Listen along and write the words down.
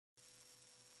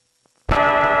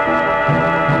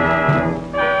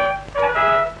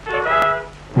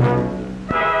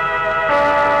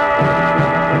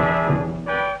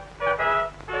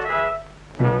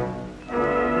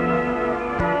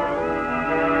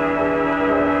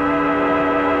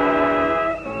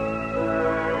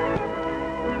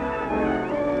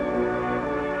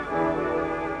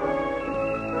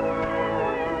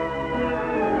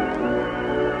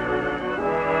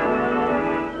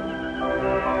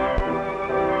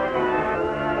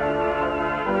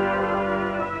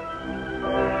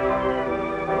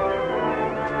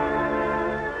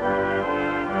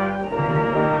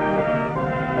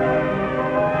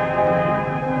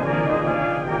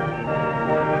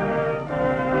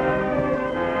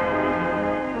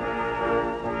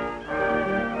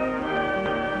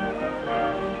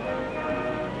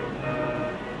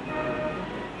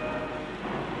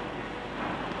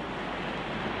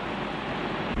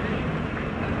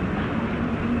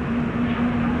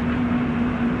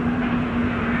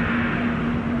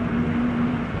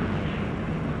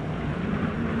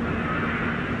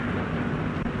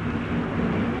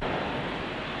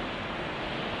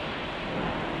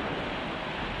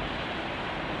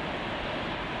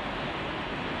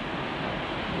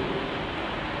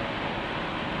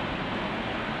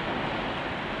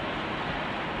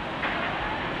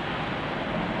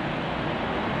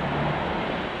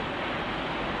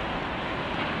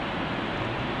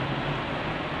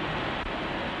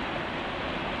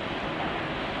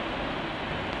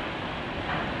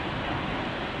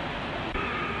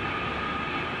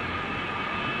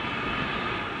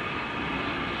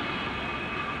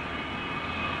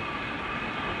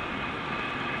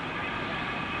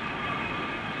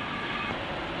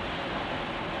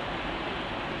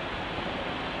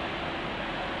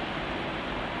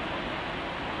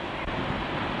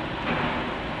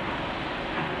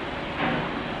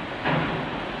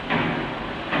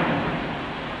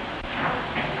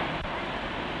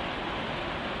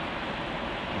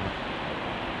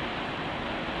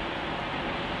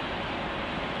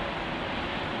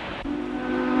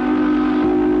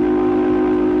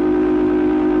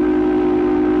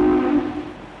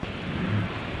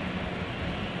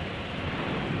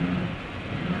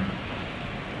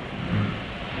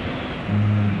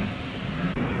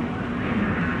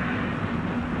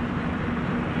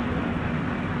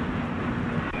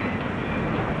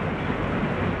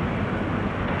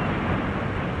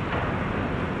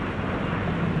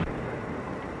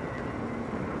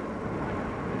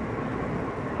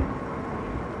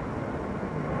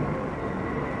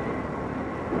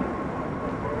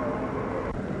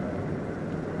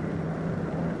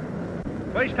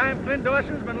First time Flint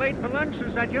Dawson's been late for lunch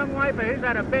since that young wife of his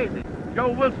had a baby. Joe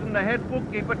Wilson, the head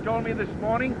bookkeeper, told me this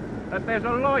morning that there's a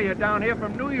lawyer down here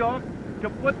from New York to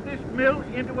put this mill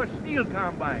into a steel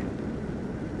combine.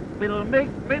 It'll make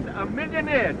Flint a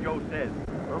millionaire, Joe says.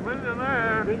 A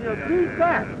millionaire? Can you beat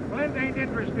that? Flint ain't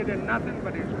interested in nothing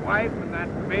but his wife and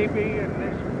that baby and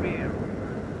this mill.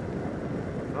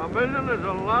 $1 million is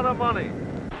a lot of money.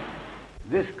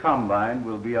 This combine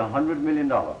will be $100 million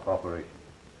corporation.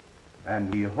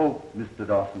 And we hope Mr.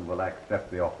 Dawson will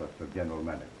accept the office of general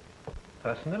manager.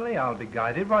 Personally, I'll be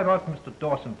guided by what Mr.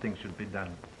 Dawson thinks should be done.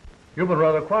 You've been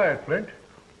rather quiet, Flint.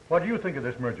 What do you think of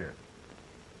this merger?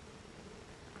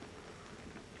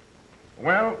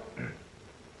 Well,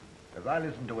 as I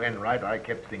listened to Enright, I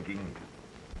kept thinking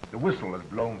the whistle has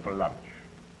blown for lunch.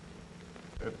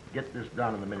 Get this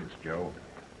down in the minutes, Joe.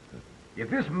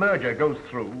 If this merger goes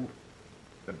through,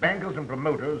 the bankers and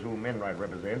promoters whom Enright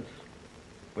represents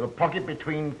will pocket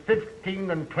between $15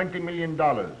 and $20 million.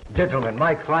 Gentlemen,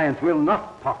 my clients will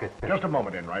not pocket them. Just a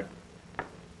moment, Enright.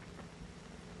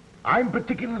 I'm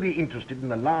particularly interested in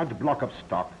the large block of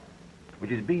stock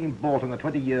which is being bought on a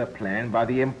 20-year plan by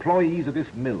the employees of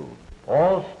this mill.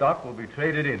 All stock will be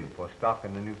traded in for stock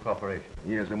in the new corporation.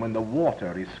 Yes, and when the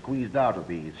water is squeezed out of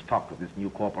the stock of this new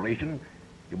corporation,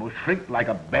 it will shrink like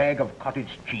a bag of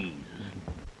cottage cheese.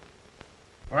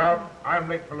 Well, I'm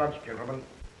late for lunch, gentlemen.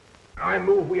 I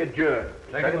move we adjourn.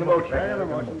 Second the motion. Second the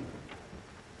motion.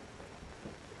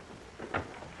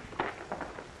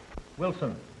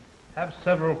 Wilson, have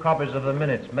several copies of the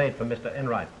minutes made for Mr.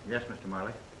 Enright. Yes, Mr.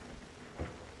 Marley.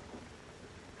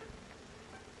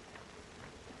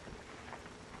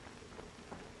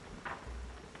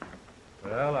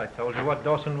 Well, I told you what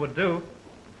Dawson would do.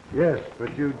 Yes,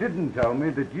 but you didn't tell me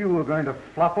that you were going to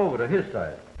flop over to his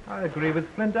side. I agree with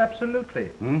Flint absolutely.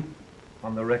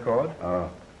 On the record. Oh.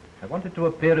 I want it to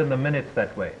appear in the minutes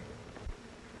that way.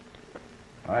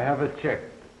 I have a check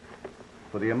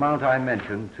for the amount I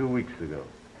mentioned 2 weeks ago.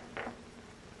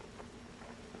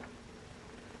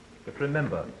 But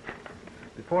remember,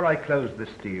 before I close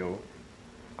this deal,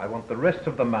 I want the rest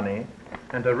of the money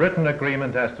and a written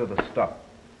agreement as to the stock.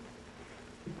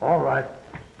 All right.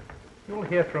 You'll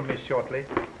hear from me shortly.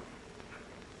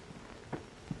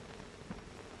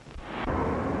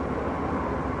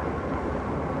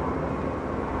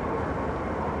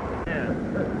 Yeah,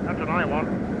 that's what I want.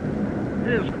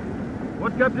 Yes.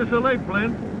 What kept you so late,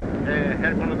 Flint?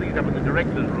 Had one of these up in the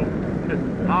director's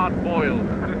room. Hard boiled.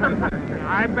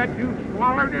 I bet you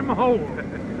swallowed him whole.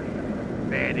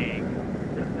 Bad egg.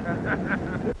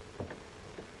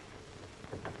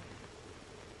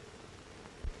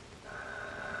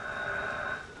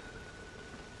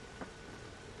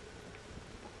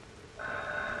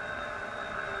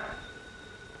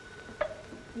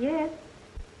 Yes?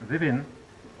 Vivian,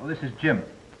 oh, this is Jim.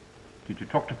 Did you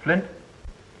talk to Flint?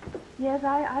 Yes,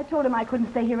 I told him I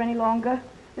couldn't stay here any longer.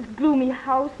 This gloomy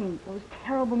house and those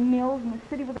terrible mills and the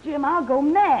city with Jim, I'll go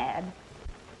mad.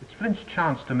 It's Flint's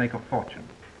chance to make a fortune.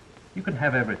 You can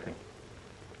have everything.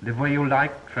 Live where you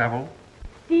like, travel.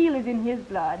 Steel is in his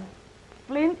blood.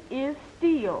 Flint is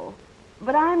steel.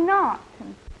 But I'm not.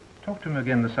 Talk to him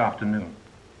again this afternoon.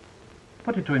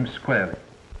 Put it to him squarely.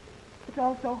 It's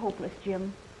all so hopeless,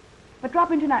 Jim. But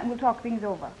drop in tonight and we'll talk things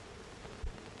over.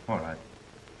 All right.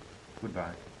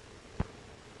 Goodbye.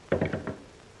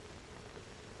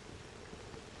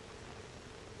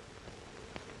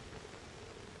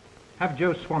 Have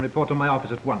Joe Swan report to my office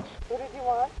at once. Who did you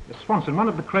want? Swanson, one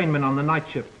of the cranemen on the night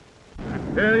shift.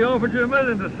 Yeah, he offered you $1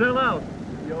 million to sell out.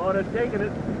 You ought to have taken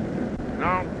it.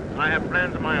 No, I have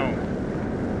plans of my own.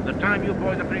 The time you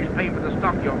boys are finished paying for the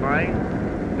stock you're buying,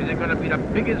 is it going to be the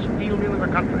biggest steel mill in the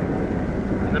country.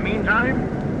 In the meantime,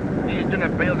 these dinner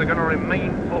pails are going to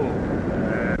remain full.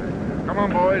 Come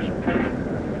on, boys.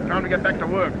 Time to get back to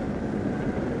work.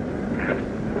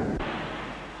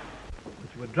 But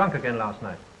you were drunk again last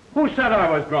night. Who said I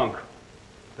was drunk?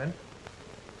 Flint?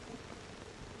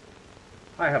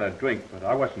 I had a drink, but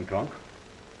I wasn't drunk.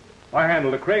 I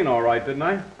handled the crane all right, didn't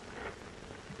I?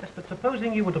 Yes, but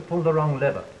supposing you were to pull the wrong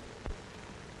lever.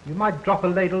 You might drop a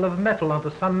ladle of metal onto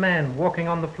some man walking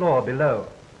on the floor below.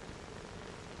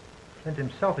 Flint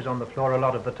himself is on the floor a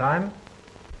lot of the time.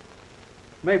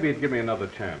 Maybe he'd give me another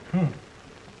chance.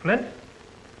 Flint?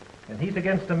 And he's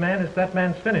against a man, it's that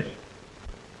man's finish.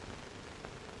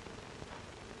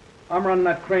 I'm running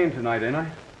that crane tonight, ain't I?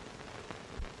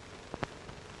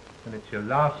 And it's your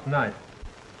last night.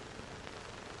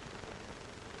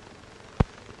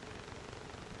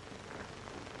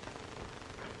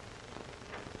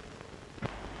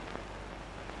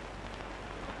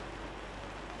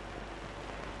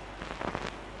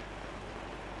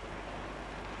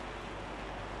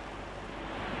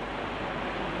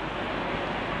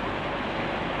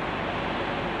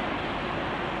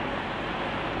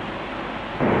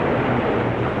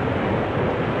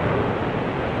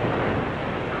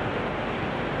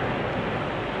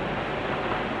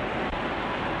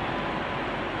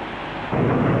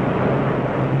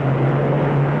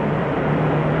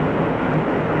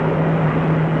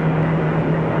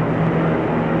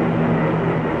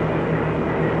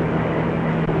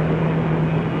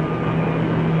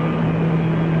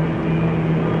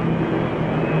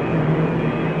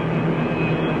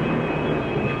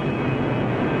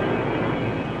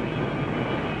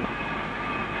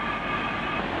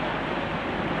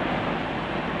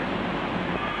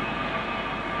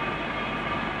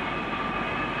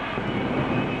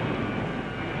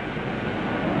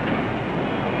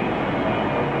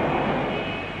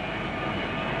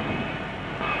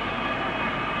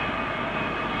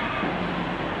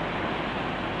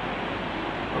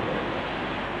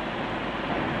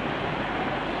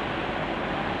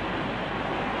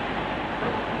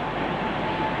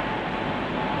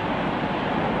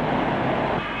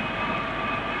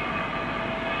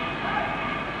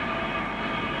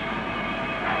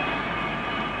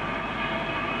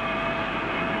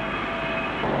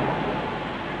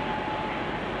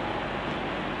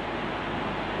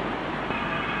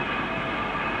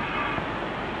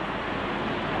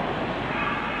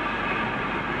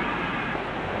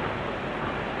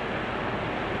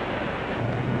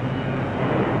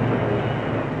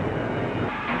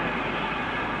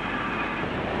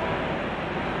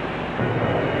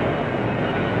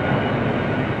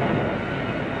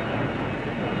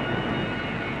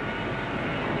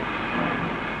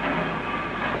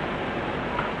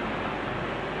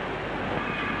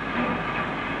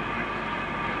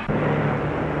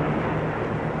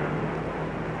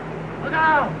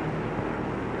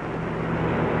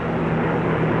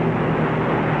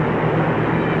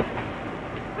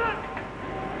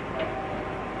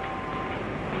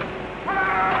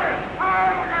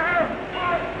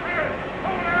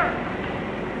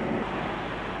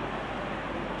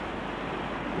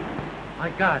 My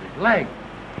God, his leg.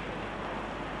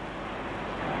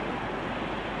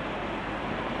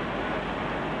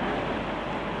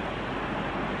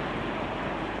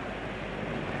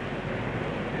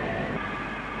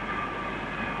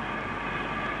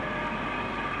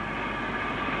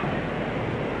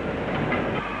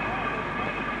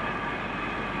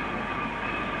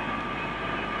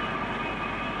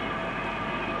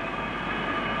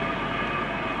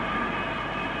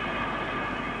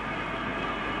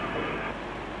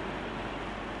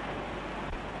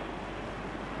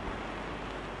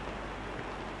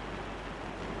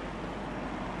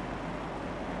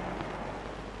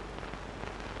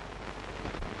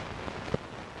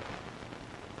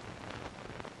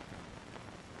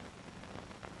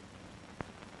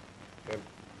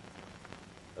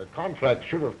 The contract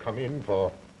should have come in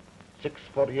for 6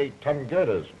 48-ton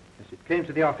girders. Yes, it came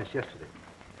to the office yesterday.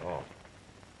 Oh.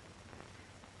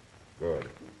 Good.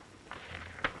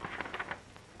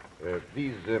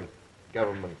 These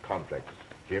government contracts,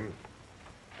 Jim,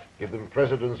 give them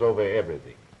precedence over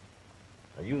everything.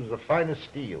 And use the finest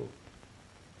steel.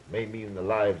 It may mean the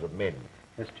lives of men.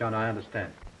 Yes, John, I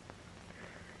understand.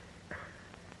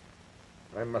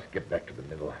 I must get back to the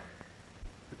mill.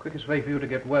 The quickest way for you to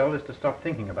get well is to stop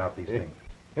thinking about these things.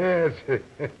 Yes,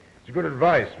 it's good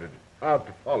advice, but hard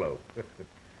to follow.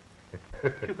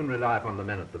 You can rely upon the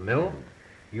men at the mill.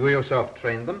 You yourself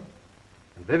trained them.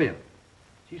 And Vivian,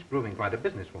 she's proving quite a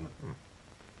businesswoman.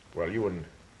 Well, you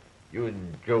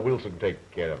and Joe Wilson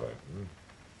take care of her.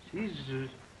 She's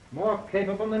more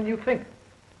capable than you think.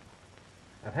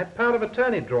 I've had power of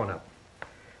attorney drawn up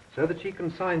so that she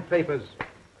can sign papers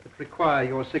that require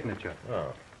your signature.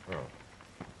 Oh.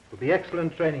 It will be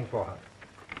excellent training for her.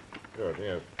 Good,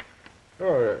 yes.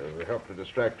 Oh, it'll help to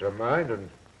distract her mind and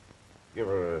give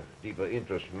her a deeper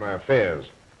interest in my affairs.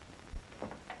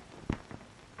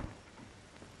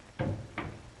 Mr.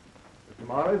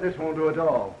 Morris, this won't do at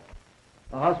all.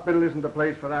 The hospital isn't the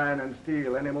place for iron and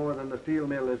steel any more than the steel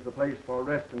mill is the place for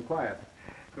rest and quiet.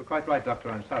 You're quite right,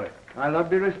 Doctor. I'm sorry. I'll not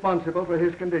be responsible for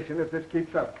his condition if this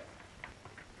keeps up.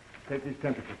 Take his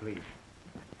temperature, please.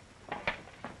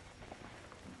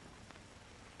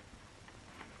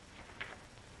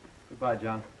 Goodbye,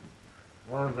 John.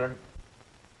 Well, then.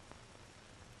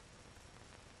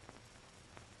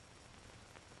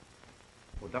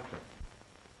 Oh, Doctor.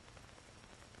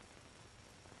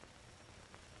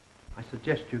 I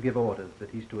suggest you give orders that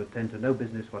he's to attend to no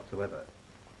business whatsoever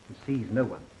and sees no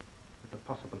one, with the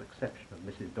possible exception of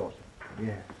Mrs. Dawson.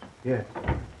 Yes.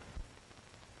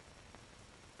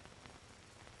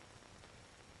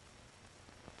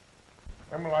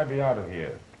 When will I be out of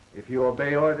here? If you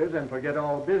obey orders and forget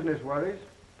all business worries,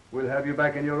 we'll have you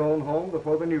back in your own home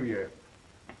before the new year.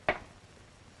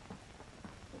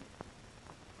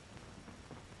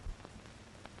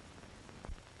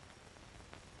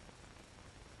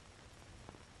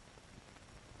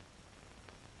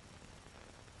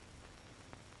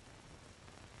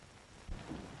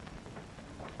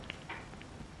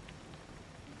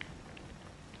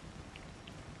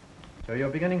 So you're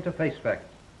beginning to face facts.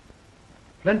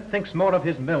 Flint thinks more of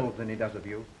his mills than he does of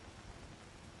you.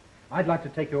 I'd like to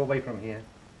take you away from here.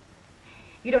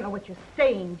 You don't know what you're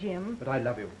saying, Jim. But I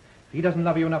love you. If he doesn't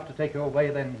love you enough to take you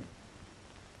away, then...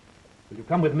 will you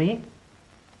come with me?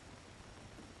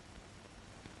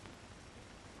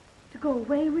 To go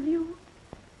away with you?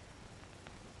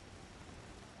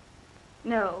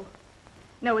 No.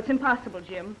 No, it's impossible,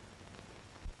 Jim.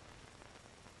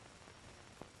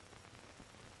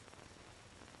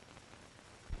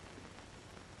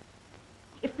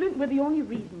 If Flint were the only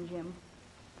reason, Jim.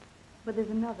 But there's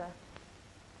another.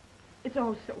 It's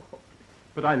all so hopeless.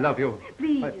 But I love you.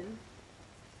 Please.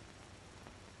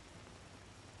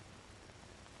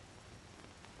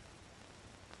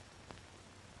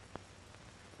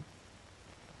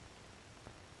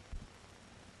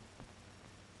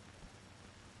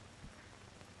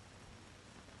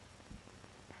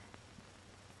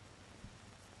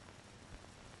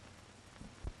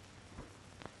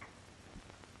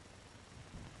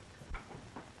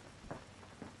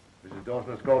 Mrs.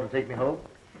 Dawson has called to take me home?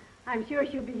 I'm sure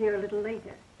she'll be here a little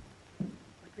later.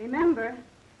 But remember,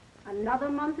 another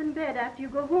month in bed after you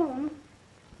go home.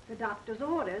 The doctor's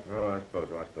orders. Oh, I suppose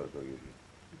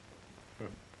so.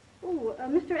 Oh,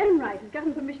 Mr. Enright has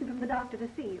gotten permission from the doctor to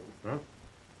see you. Huh?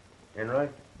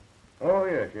 Enright? Oh,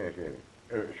 yes.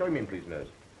 Show him in, please, nurse.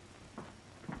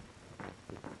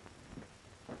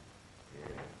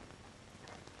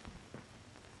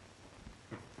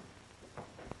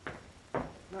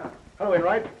 Hello,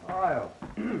 Enright. Oh,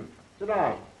 Sit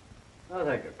down. no,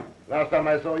 thank you. Last time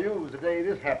I saw you was the day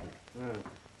this happened.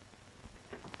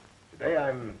 Sit Say,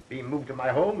 I'm being moved to my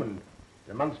home, and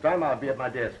in a month's time I'll be at my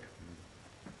desk.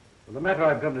 Well, the matter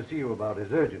I've come to see you about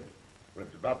is urgent. Well,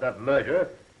 it's about that merger.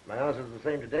 My answer's the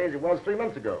same today as it was 3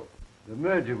 months ago. The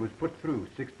merger was put through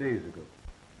 6 days ago.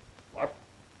 What?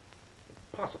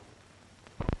 Impossible.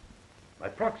 My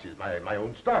proxies, my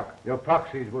own stock. Your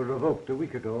proxies were revoked a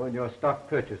week ago and your stock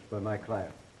purchased by my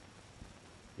client.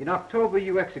 In October,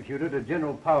 you executed a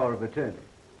general power of attorney.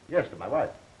 Yes, to my wife.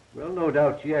 Well, no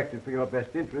doubt she acted for your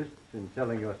best interests in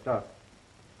selling your stock.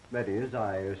 That is,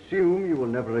 I assume you will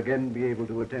never again be able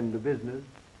to attend to business.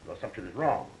 Your assumption is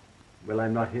wrong. Well,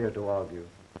 I'm not here to argue.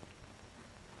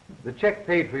 The check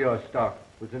paid for your stock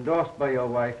was endorsed by your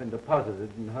wife and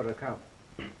deposited in her account.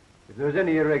 If there's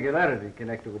any irregularity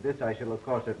connected with this, I shall, of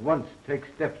course, at once take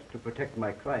steps to protect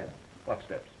my client. What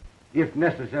steps? If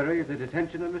necessary, the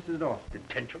detention of Mrs. Dawson.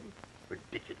 Detention?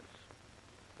 Ridiculous.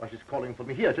 Why, she's calling for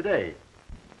me here today.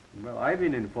 Well, I've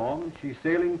been informed she's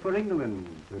sailing for England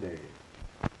today.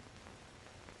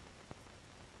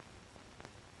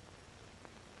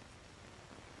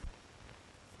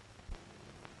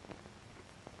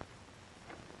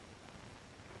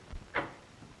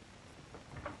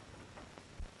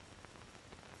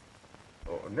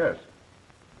 Oh, nurse,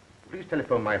 please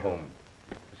telephone my home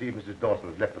to see if Mrs. Dawson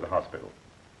has left for the hospital.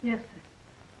 Yes,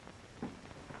 sir.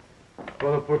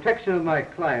 For the protection of my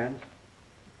clients,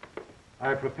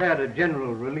 I prepared a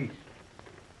general release.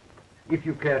 If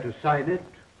you care to sign it,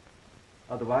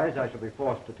 otherwise I shall be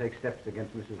forced to take steps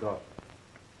against Mrs. Dawson.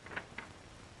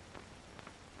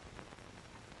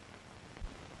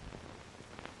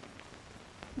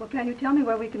 Well, can you tell me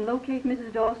where we can locate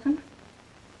Mrs. Dawson?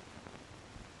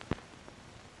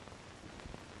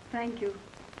 Thank you.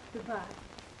 Goodbye.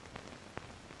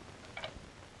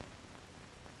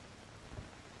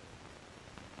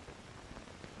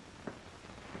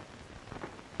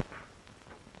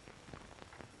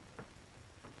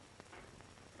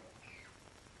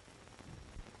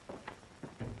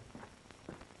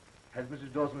 Has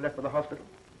Mrs. Dawson left for the hospital?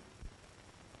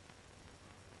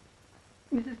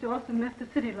 Mrs. Dawson left the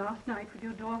city last night with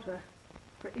your daughter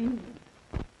for England.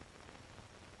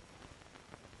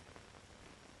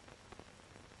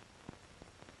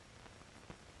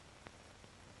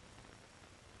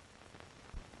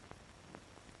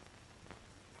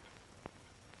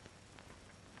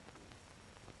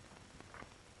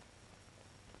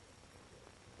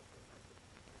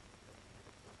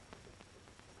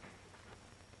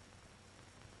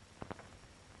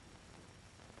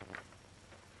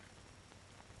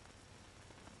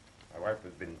 My wife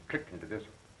has been tricked into this.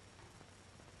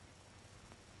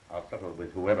 I'll settle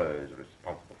with whoever is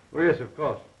responsible. Oh, yes, of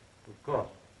course. Of course.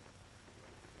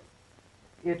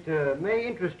 It may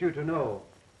interest you to know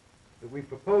that we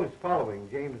propose following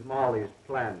James Marley's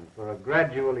plan for a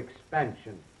gradual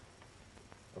expansion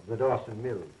of the Dawson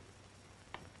Mills.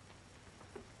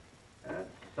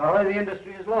 Sorry the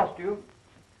industry has lost you.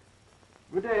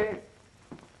 Good day.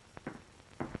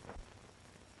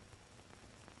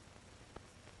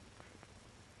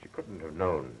 She couldn't have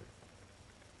known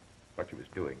what she was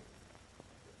doing.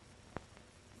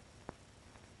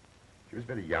 She was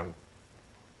very young.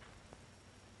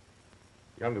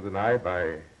 Younger than I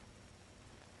by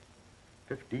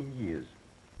 15 years.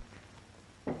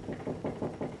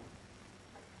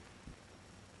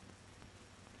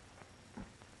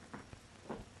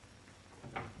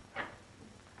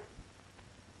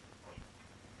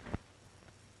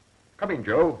 Come in,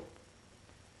 Joe.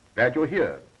 Glad you're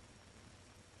here.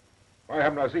 Why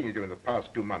haven't I seen you during the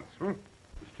past 2 months, Mr.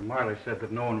 Marley said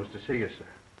that no one was to see you, sir.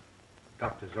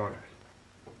 Doctor's orders.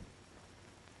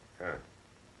 Huh.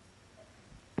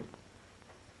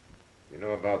 You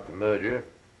know about the merger?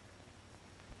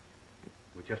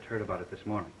 We just heard about it this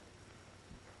morning.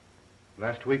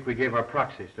 Last week we gave our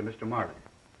proxies to Mr. Marley.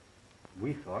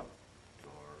 We thought,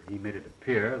 or he made it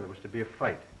appear, there was to be a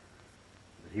fight.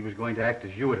 That he was going to act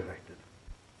as you would have acted.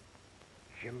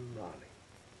 Jim Marley.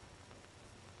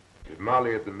 Is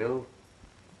Marley at the mill?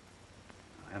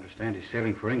 I understand he's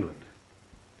sailing for England.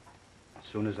 As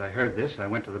soon as I heard this, I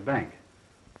went to the bank.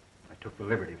 I took the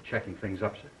liberty of checking things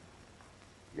up, sir.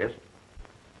 Yes?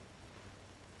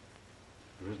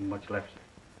 There isn't much left, sir.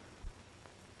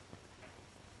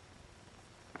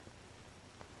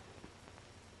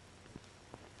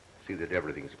 See that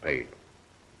everything's paid.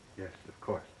 Yes, of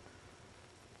course.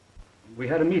 We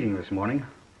had a meeting this morning.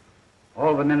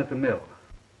 All the men at the mill.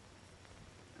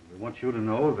 And we want you to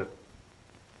know that,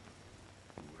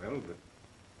 well, that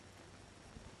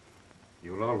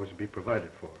you'll always be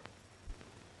provided for.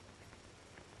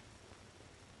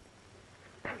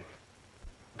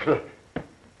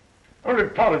 Only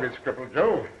part of it's crippled,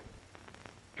 Joe.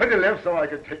 Plenty left so I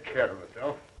can take care of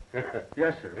myself.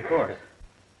 Yes, sir, of course.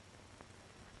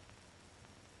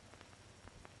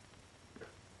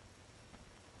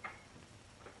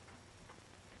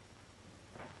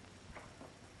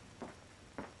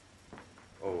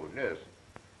 Oh, nurse.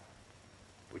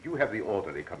 Would you have the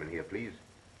orderly come in here, please?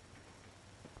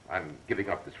 I'm giving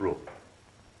up this room.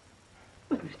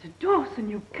 But, Mr. Dawson,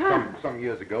 you can't. Some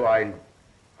years ago, I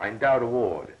endowed a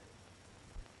ward.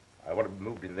 I want to be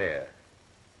moved in there.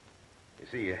 You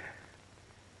see,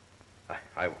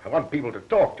 I want people to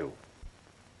talk to.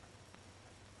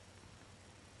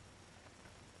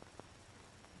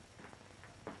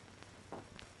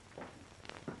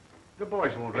 The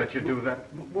boys won't let you do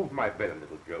that. Move my bed a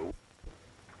little, Joe,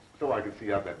 so I can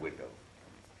see out that window.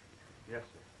 Yes,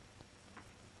 sir.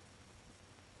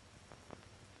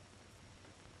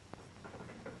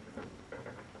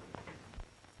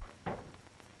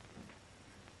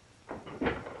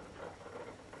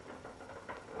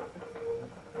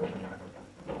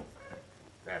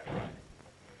 That's right.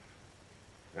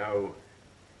 Now,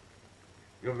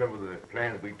 you remember the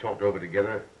plans we talked over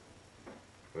together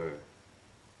for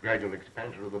gradual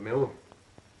expansion of the mill?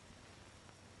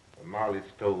 Well, Marley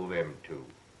stole them, too.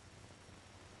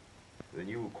 The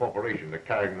new corporation are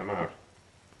carrying them out.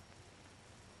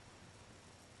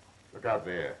 Look out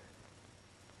there.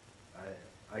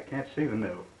 I can't see the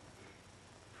mill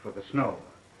for the snow.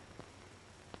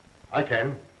 I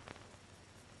can.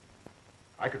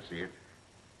 I could see it.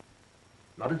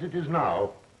 Not as it is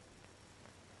now,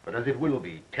 but as it will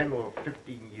be 10 or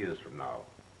 15 years from now.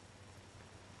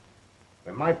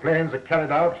 When my plans are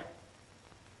carried out,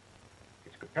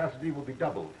 its capacity will be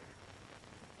doubled.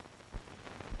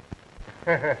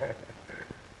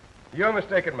 You're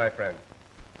mistaken, my friend.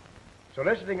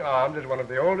 Soliciting arms is one of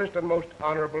the oldest and most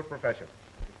honorable professions.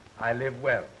 I live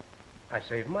well. I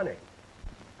save money.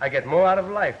 I get more out of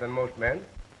life than most men.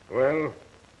 Well,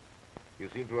 you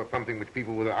seem to have something which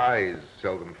people with eyes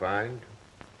seldom find.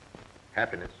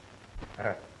 Happiness.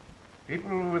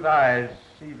 People with eyes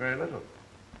see very little.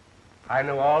 I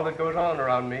know all that goes on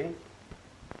around me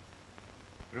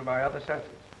through my other senses.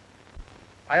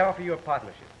 I offer you a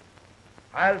partnership.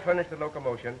 I'll furnish the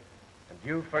locomotion, and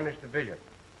you furnish the vision.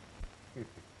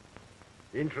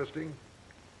 Interesting,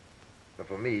 but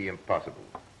for me, impossible.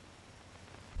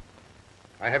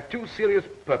 I have two serious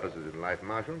purposes in life,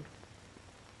 Marshal.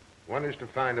 One is to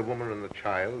find a woman and a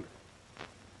child,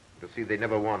 to see they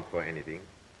never want for anything.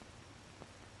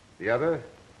 The other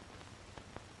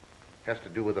has to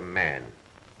do with a man.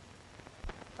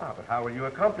 Ah, but how will you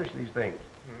accomplish these things?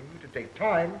 To take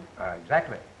time.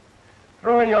 Exactly.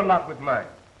 Throw in your lot with mine,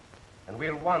 and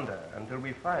we'll wander until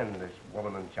we find this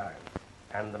woman and child,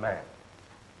 and the man.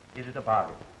 Is it a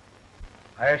bargain?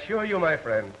 I assure you, my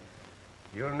friend,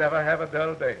 you'll never have a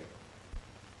dull day.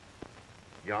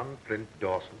 John Flint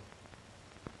Dawson.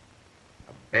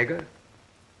 A beggar?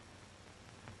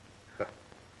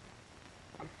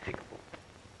 Unthinkable.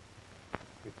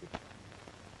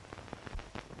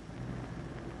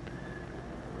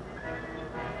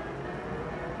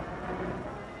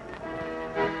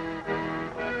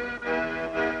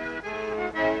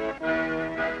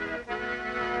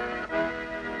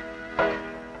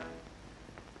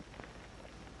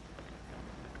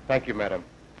 Thank you, madam.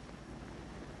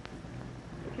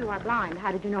 If you are blind,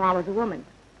 how did you know I was a woman?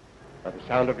 By the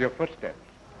sound of your footsteps.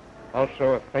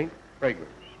 Also a faint fragrance.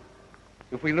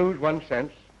 If we lose one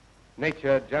sense,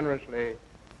 nature generously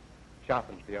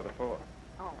sharpens the other four.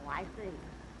 Oh, I see.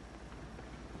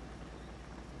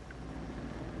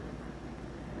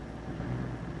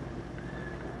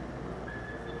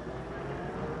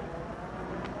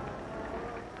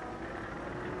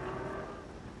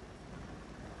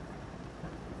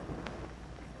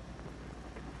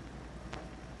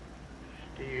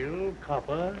 Steel,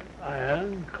 copper,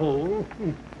 iron, coal.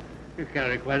 You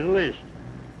carry quite a list.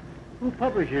 Who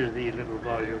publishes these little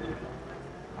volumes?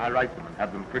 I write them and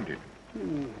have them printed.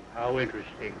 How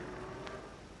interesting.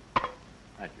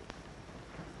 Thank you.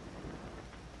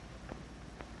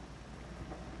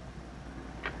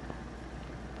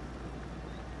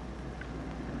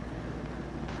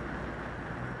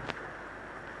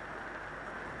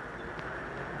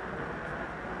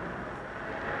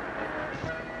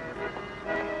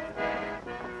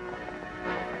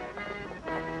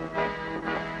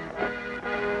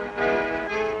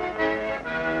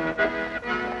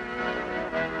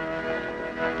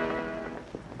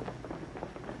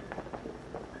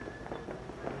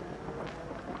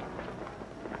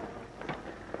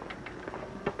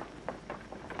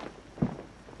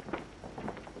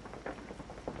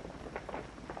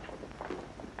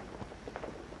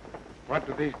 What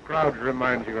do these crowds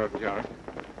remind you of, John?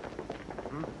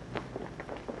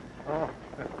 Oh.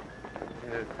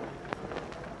 Yes.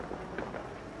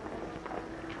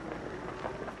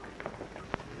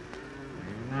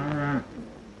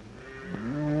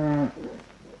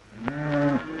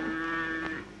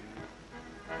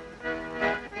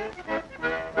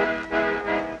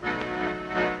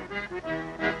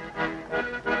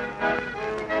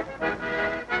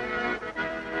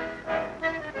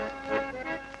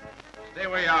 Stay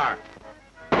where you are.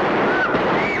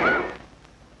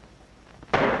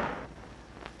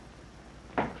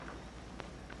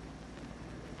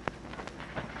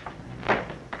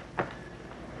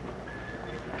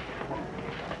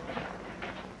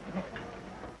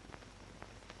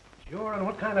 Sure, and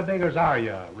what kind of beggars are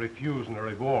you, refusing a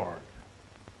reward?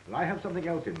 Well, I have something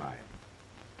else in mind.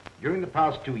 During the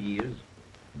past 2 years,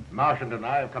 Marchand and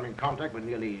I have come in contact with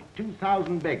nearly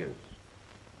 2,000 beggars.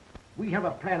 We have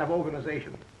a plan of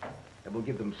organization that will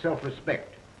give them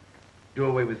self-respect, do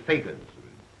away with favors,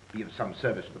 and be of some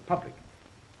service to the public.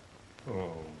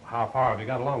 Oh, how far have you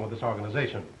got along with this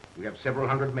organization? We have several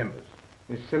hundred members.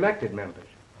 It's selected members.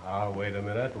 Ah, wait a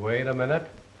minute.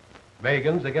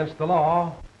 Vegans against the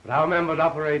law. But our members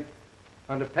operate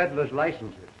under peddlers'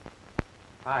 licenses.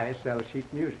 I sell sheet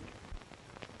music.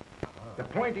 The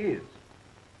point is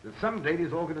that someday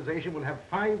this organization will have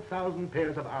 5,000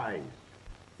 pairs of eyes,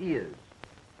 ears,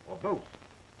 or both.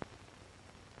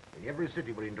 In every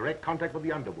city, we're in direct contact with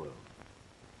the underworld.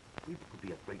 We could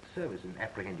be of great service in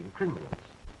apprehending criminals.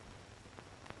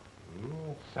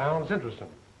 Sounds interesting.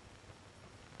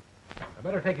 I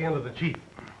better take you into the chief.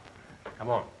 Come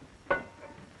on.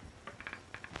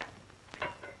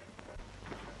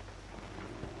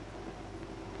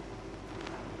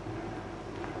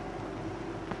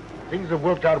 Things have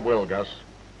worked out well, Gus.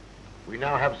 We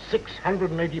now have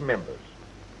 680 members,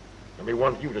 and we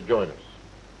want you to join us.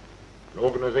 An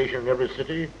organization in every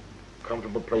city, a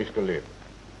comfortable place to live.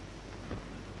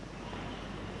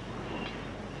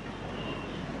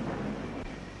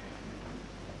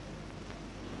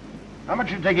 How much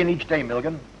do you take in each day,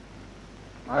 Milligan?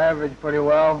 I average pretty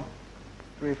well,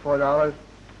 $3, $4.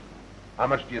 How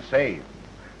much do you save?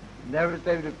 Never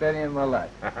saved a penny in my life.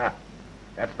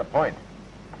 That's the point.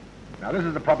 Now, this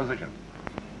is the proposition.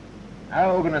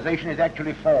 Our organization is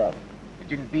actually formed.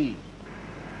 It's in being.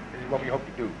 This is what we hope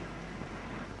to do.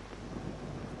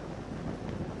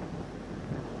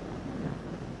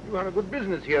 You run a good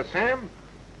business here, Sam.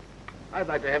 I'd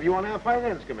like to have you on our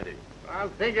finance committee. I'll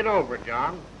think it over,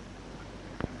 John.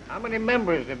 How many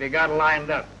members have you got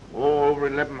lined up? Oh, over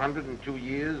 1,100 in 2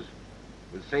 years,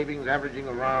 with savings averaging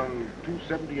around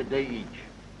 $270 a day each.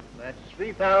 That's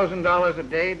 $3,000 a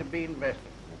day to be invested.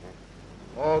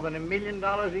 More than $1 million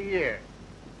a year.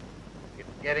 It's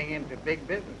getting into big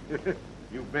business.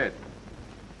 You bet.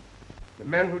 The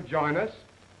men who join us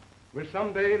will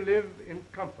someday live in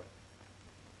comfort.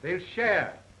 They'll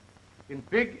share in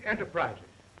big enterprises.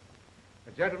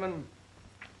 Gentlemen,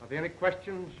 are there any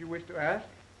questions you wish to ask?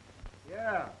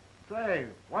 Yeah. Say,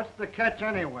 what's the catch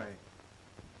anyway?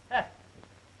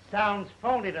 Sounds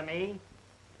phony to me.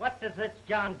 What does this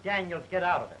John Daniels get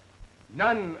out of it?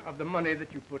 None of the money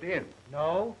that you put in.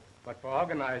 No? But for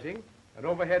organizing and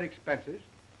overhead expenses,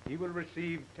 he will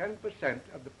receive 10%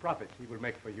 of the profits he will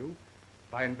make for you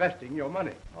by investing your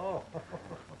money. Oh.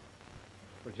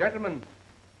 Well, gentlemen,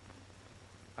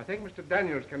 I think Mr.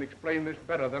 Daniels can explain this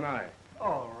better than I.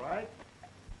 All right.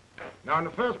 Now, in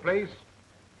the first place,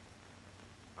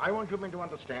 I want you men to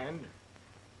understand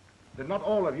that not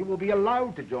all of you will be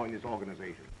allowed to join this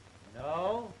organization.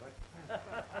 No?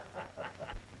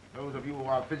 Those of you who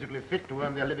are physically fit to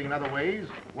earn their living in other ways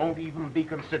won't even be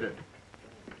considered.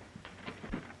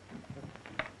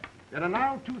 There are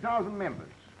now 2,000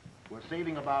 members who are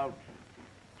saving about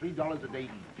 $3 a day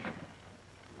each.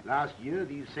 Last year,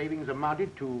 these savings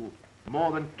amounted to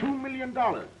more than $2 million.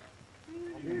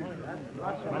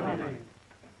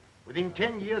 Within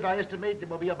 10 years, I estimate there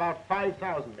will be about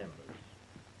 5,000 members.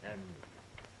 And,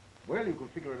 well, you can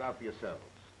figure it out for yourselves.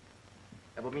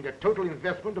 That will mean a total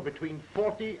investment of between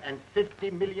 $40 and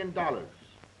 $50 million.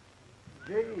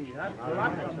 Gee, that's a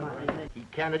lot of money. He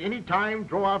can at any time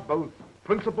draw out both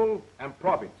principal and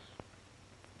profits.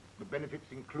 The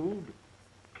benefits include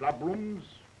club rooms,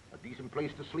 a decent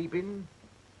place to sleep in,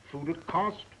 food at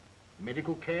cost,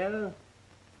 medical care,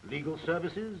 legal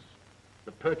services,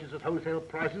 the purchase at wholesale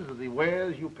prices of the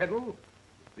wares you peddle,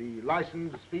 the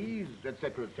license fees,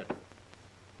 etc., etc.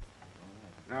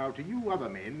 Now, to you other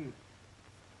men,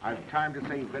 I've time to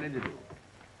say very little,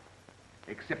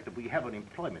 except that we have an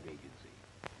employment agency.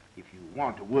 If you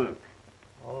want to work.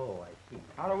 Oh, I see.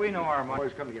 How do we know our money?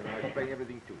 Boys, come together. I'll explain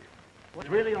everything to you. It's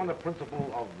really on the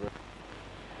principle of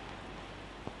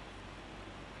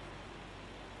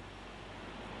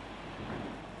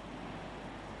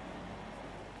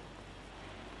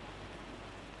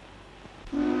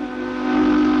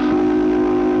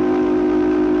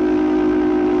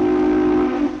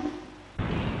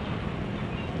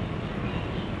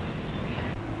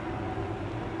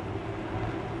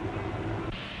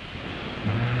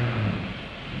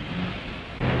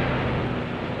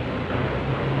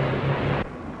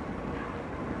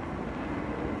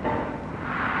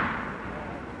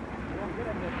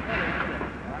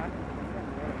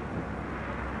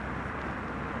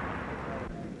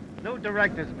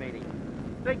directors' meeting.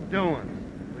 Big doings.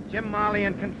 With Jim Marley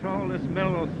in control, this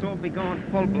mill will soon be going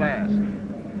full blast.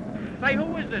 Say,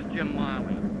 who is this Jim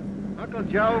Marley? Uncle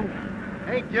Joe,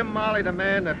 ain't Jim Marley the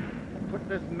man that put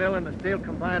this mill in the steel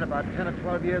combine about 10 or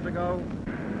 12 years ago?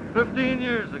 15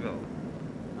 years ago.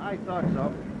 I thought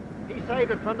so. He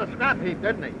saved it from the scrap heap,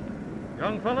 didn't he?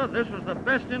 Young fella, this was the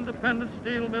best independent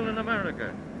steel mill in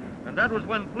America. And that was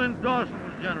when Flint Dawson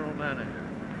was general manager.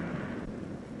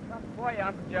 Something for you,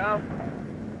 Uncle Joe.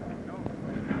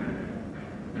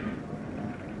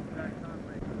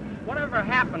 Whatever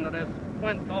happened to this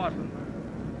Flint Dawson?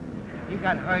 He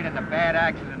got hurt in a bad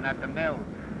accident at the mill.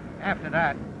 After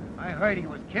that, I heard he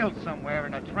was killed somewhere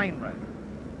in a train wreck.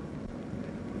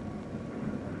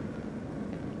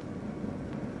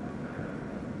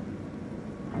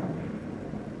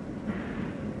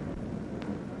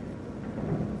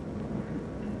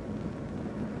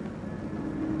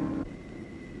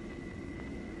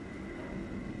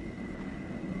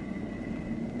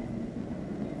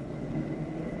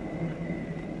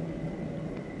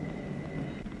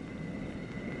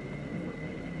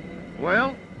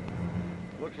 Well,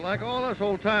 looks like all us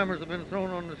old-timers have been thrown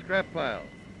on the scrap pile.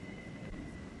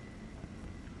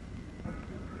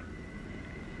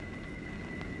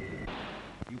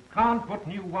 You can't put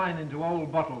new wine into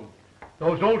old bottles.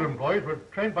 Those Oldham boys were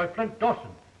trained by Flint Dawson.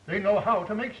 They know how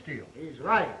to make steel. He's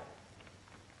right.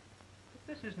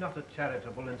 This is not a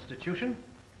charitable institution.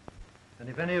 And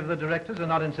if any of the directors are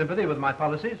not in sympathy with my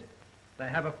policies, they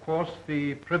have, of course,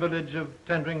 the privilege of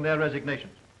tendering their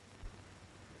resignations.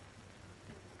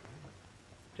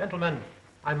 Gentlemen,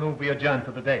 I move we adjourn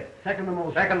for the day. Second the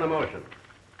motion. Second the motion.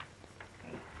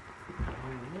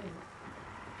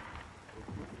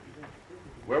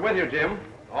 We're with you, Jim.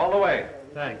 All the way.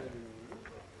 Thanks.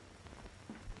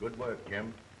 Good work,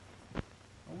 Jim. Oh,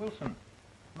 Wilson,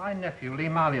 my nephew, Lee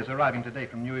Marley, is arriving today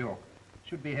from New York.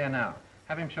 Should be here now.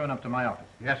 Have him shown up to my office.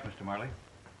 Yes, Mr. Marley.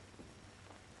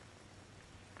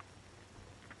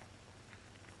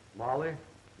 Marley,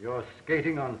 you're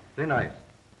skating on thin ice.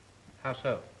 How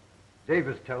so?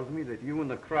 Davis tells me that you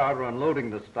and the crowd are unloading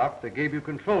the stock that gave you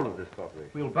control of this corporation.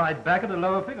 We'll buy it back at a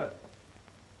lower figure.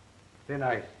 Thin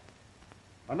ice.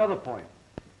 Another point.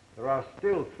 There are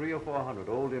still 300 or 400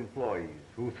 old employees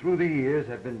who, through the years,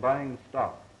 have been buying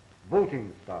stock,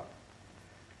 voting stock,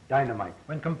 dynamite.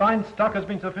 When combined stock has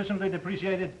been sufficiently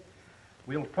depreciated,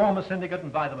 we'll form a syndicate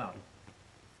and buy them out.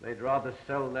 They'd rather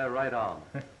sell their right arm.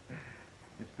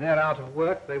 If they're out of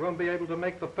work, they won't be able to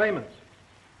make the payments.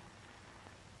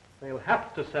 They'll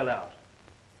have to sell out.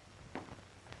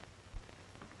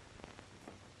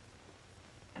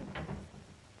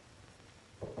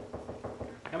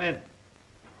 Come in.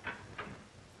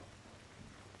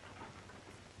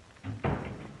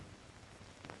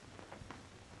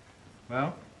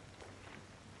 Well?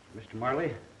 Mr.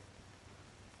 Marley,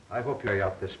 I hope you carry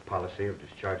out this policy of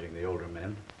discharging the older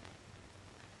men.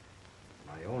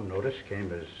 My own notice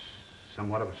came as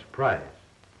somewhat of a surprise.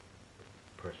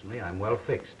 Personally, I'm well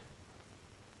fixed.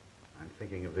 I'm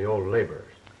thinking of the old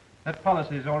laborers. That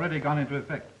policy has already gone into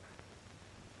effect.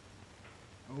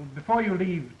 Oh, before you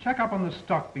leave, check up on the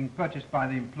stock being purchased by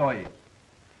the employees.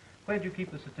 Where do you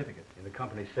keep the certificate? In the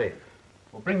company safe.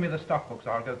 Well, bring me the stock books.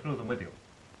 I'll go through them with you.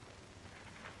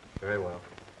 Very well.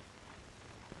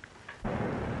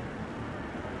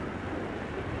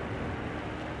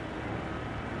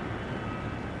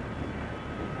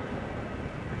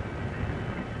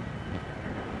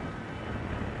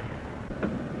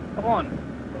 Come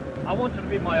on. I want you to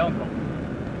be my uncle.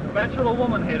 Conventional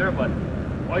woman hater, but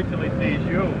wait till he sees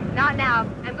you. Not now.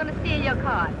 I'm going to steal your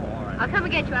car. All right. I'll come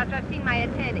and get you after I've seen my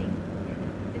attorney.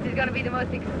 This is going to be the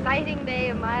most exciting day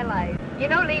of my life. You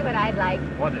know, Lee, what I'd like?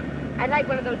 What is it? I'd like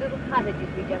one of those little cottages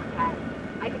we just had.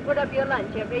 I could put up your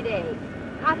lunch every day.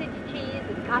 Cottage cheese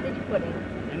and cottage pudding.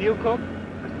 And you cook?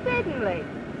 Certainly.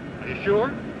 Are you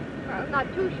sure? Well,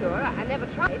 not too sure. I never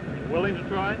tried. You willing to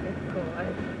try? Of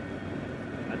course.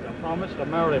 That's a promise to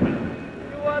marry me.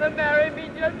 You want to marry me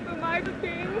just for my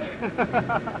king?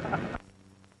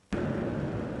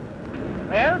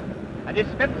 Well, a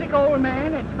dyspeptic old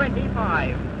man at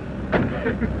 25.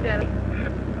 Silly.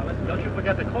 Now, listen, don't you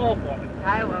forget to call for me.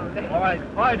 I won't. All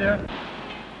right. Bye, dear.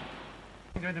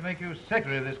 I'm going to make you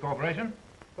secretary of this corporation.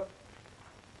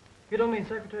 You don't mean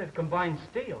secretary of combined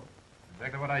steel?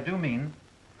 Exactly what I do mean.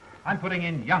 I'm putting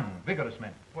in young, vigorous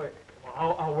men. Wait,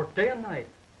 I'll work day and night.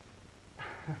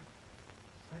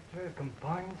 Secretary of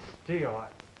combined steel.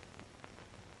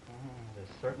 There's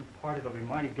a certain party that'll be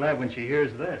mighty glad when she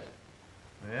hears this.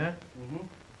 Yeah? Mm-hmm.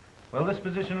 Well, this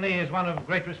position, Lee, is one of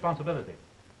great responsibility.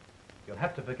 You'll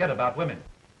have to forget about women.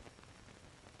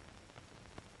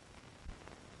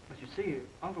 But you see,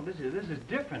 Uncle, this is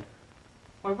different.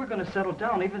 Why, we're going to settle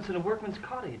down, even if it's in a workman's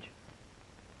cottage.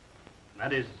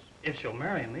 That is, if she'll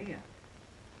marry me.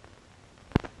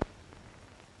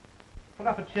 Pull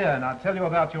up a chair and I'll tell you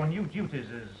about your new duties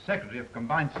as Secretary of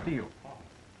Combined Steel.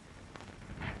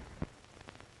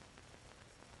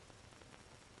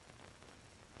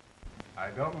 I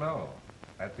don't know.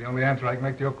 That's the only answer I can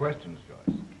make to your questions,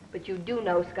 Joyce. But you do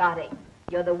know, Scotty.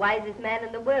 You're the wisest man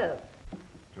in the world.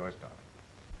 Joyce, darling,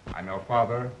 I know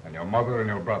Father and your mother and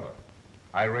your brother.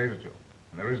 I raised you,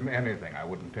 and there isn't anything I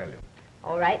wouldn't tell you.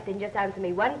 All right, then just answer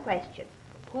me one question.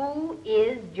 Who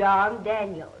is John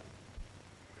Daniels?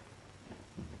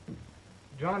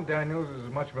 John Daniels is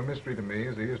as much of a mystery to me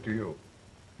as he is to you.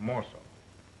 More so.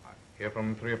 I hear from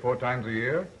him 3 or 4 times a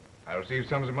year. I receive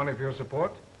sums of money for your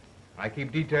support. I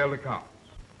keep detailed accounts.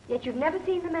 Yet you've never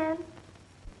seen the man?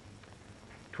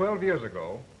 12 years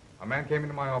ago, a man came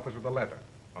into my office with a letter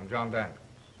from John Daniels.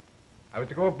 I was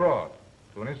to go abroad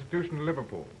to an institution in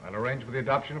Liverpool and arrange for the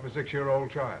adoption of a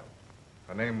 6-year-old child.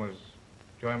 Her name was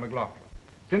Joy McLaughlin.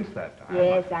 Since that time...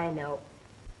 Yes, I know.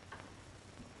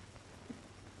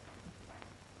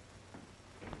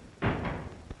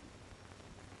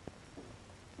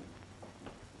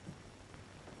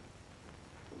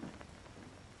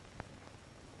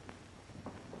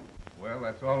 Well,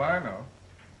 that's all I know.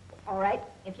 All right,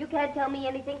 if you can't tell me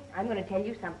anything, I'm going to tell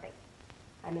you something.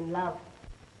 I'm in love.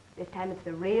 This time it's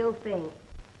the real thing.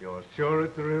 You're sure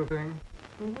it's the real thing?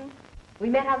 Mm-hmm. We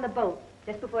met on the boat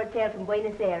just before it sailed from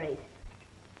Buenos Aires.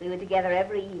 We were together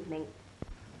every evening.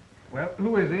 Well,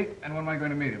 who is he, and when am I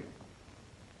going to meet him?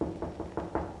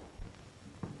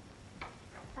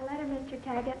 A letter, Mr.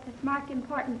 Taggart, that's marked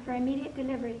important for immediate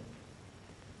delivery.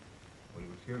 Will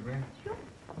you excuse me? Sure.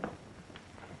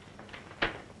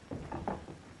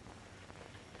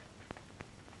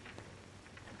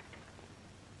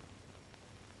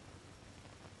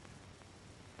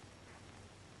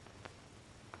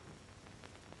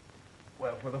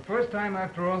 Well, for the first time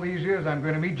after all these years, I'm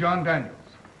going to meet John Daniels.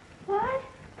 What?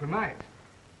 Tonight.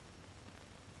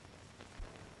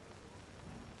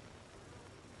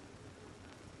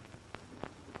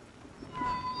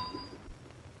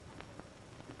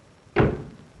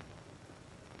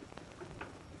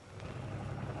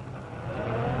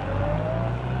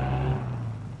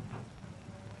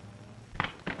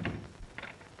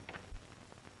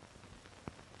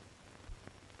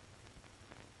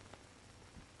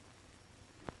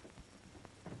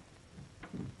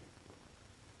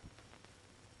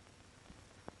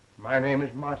 My name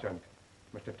is Marchant.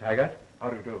 Mr. Taggart, how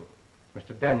do you do?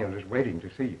 Mr. Daniel is waiting to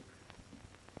see you.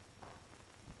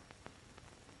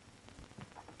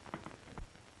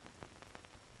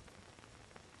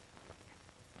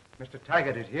 Mr.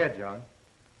 Taggart is here, John.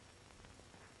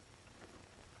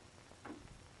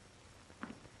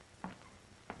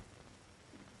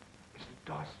 Mr.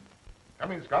 Dawson.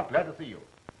 Come in, Scott. Glad to see you.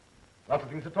 Lots of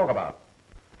things to talk about.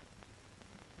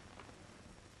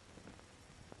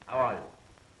 How are you?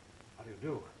 How do you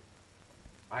do?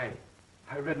 I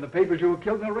read in the papers you were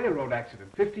killed in a railroad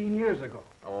accident 15 years ago.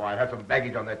 Oh, I had some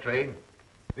baggage on that train.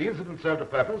 The incident served a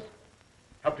purpose.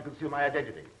 Helped to conceal my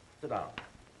identity. Sit down.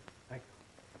 Thank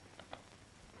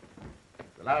you.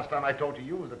 The last time I talked to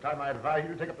you was the time I advised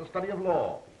you to take up the study of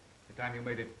law. The time you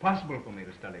made it possible for me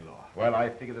to study law. Well, I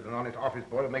figured that an honest office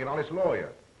boy would make an honest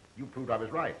lawyer. You proved I was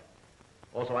right.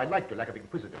 Also, I liked your lack of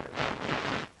inquisitiveness.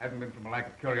 Hasn't been from a lack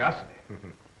of curiosity.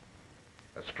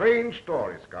 A strange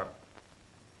story, Scott.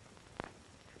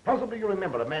 Possibly you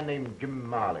remember a man named Jim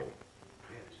Marley.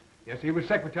 Yes, he was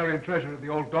secretary and treasurer of the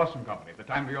old Dawson Company at the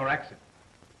time of your accident.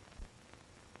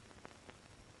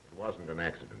 It wasn't an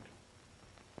accident.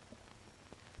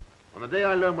 On the day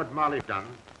I learned what Marley had done,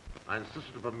 I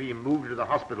insisted upon being moved to the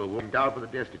hospital ward endowed for the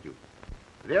Destitute.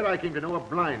 There I came to know a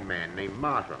blind man named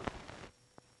Marshall.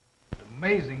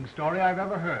 Amazing story I've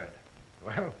ever heard.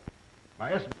 Well,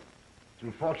 my estimate,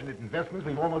 through fortunate investments,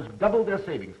 we've almost doubled their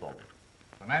savings for me.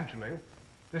 Financially,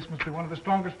 this must be one of the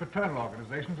strongest fraternal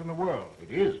organizations in the world.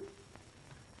 It is.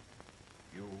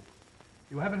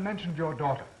 You haven't mentioned your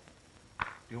daughter. Do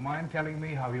you mind telling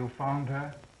me how you found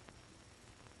her?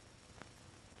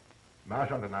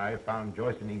 Marchant and I found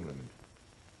Joyce in England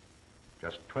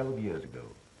just 12 years ago.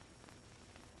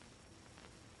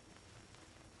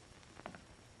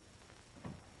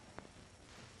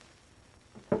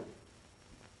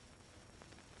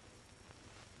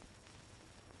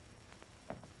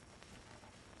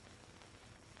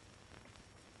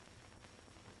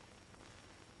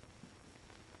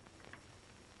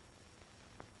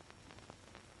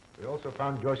 We also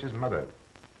found Joyce's mother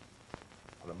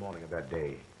on the morning of that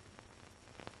day.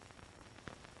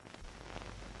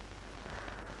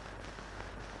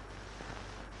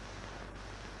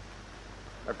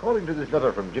 According to this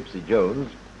letter from Gypsy Jones,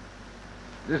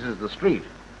 this is the street.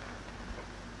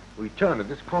 We turned at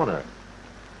this corner.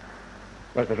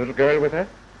 Was the little girl with her?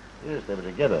 Yes, they were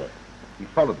together. He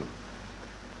followed them.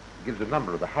 He gives the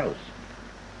number of the house.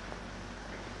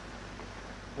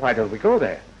 Why don't we go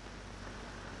there?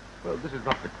 Well, this is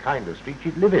not the kind of street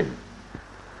she'd live in.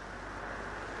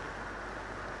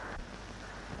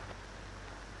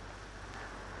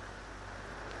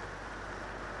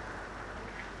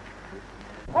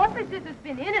 Officers has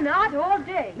been in and out all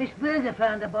day. Miss Berger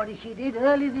found the body, she did,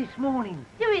 early this morning.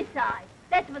 Suicide.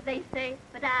 That's what they say,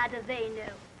 but how do they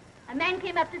know? A man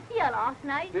came up to see her last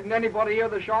night. Didn't anybody hear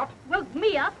the shot? Woke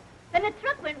me up. Then a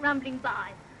truck went rumbling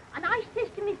by. And I says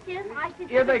to Mr. I says...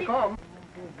 Here they come.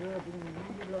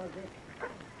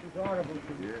 It's horrible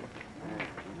to you.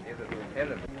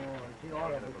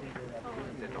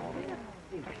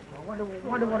 I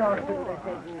wonder what hospital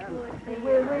they're taking you to.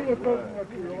 Where are you taking her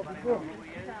to?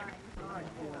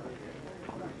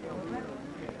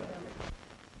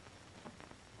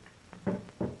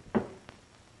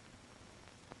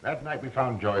 That night we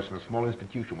found Joyce in a small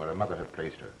institution where her mother had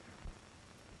placed her.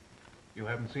 You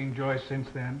haven't seen Joyce since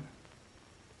then?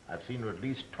 I've seen her at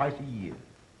least twice a year.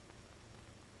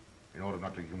 In order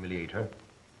not to humiliate her,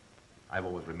 I've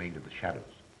always remained in the shadows.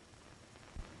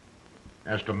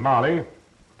 As to Marley,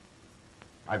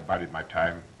 I've bided my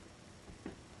time.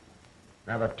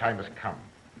 Now that time has come.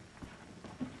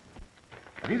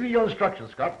 These are your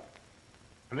instructions, Scott.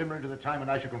 Preliminary to the time when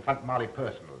I shall confront Marley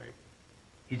personally.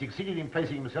 He succeeded in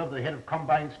placing himself at the head of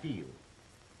Combine Steel.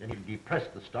 Then he'll depress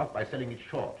the stock by selling it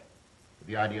short, with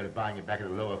the idea of buying it back at a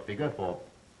lower figure for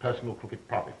personal crooked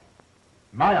profit.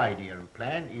 My idea and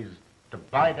plan is to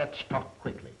buy that stock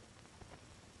quickly.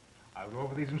 I'll go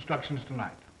over these instructions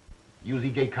tonight. Use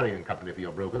E.J. Curry and Company for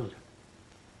your brokers.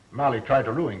 Marley tried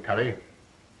to ruin Curry,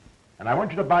 and I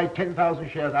want you to buy 10,000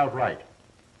 shares outright.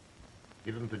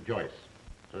 Give them to Joyce,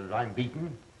 so that if I'm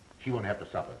beaten, she won't have to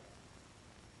suffer.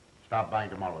 Start buying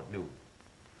tomorrow at noon.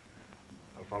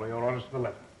 I'll follow your orders to the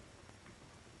letter.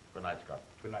 Good night, Scott.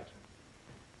 Good night, sir.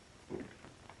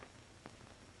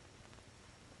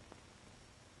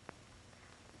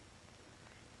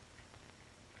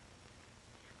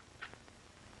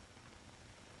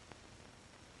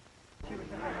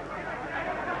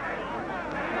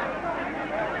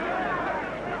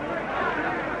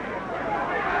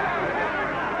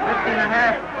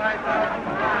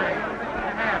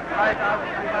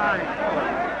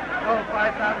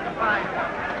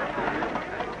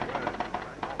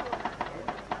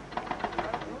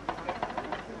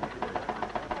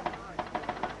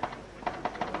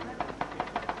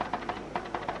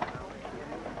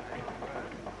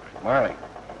 Marley,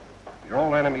 your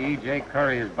old enemy E.J.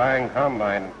 Curry is buying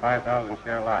Combine in 5,000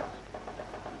 share lots.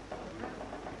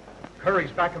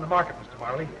 Curry's back in the market, Mr.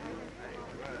 Marley.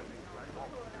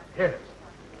 Yes.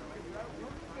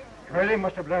 Curry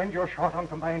must have learned you're short on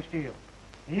Combined Steel.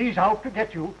 He's out to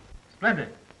get you. Splendid.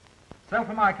 Sell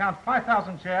for my account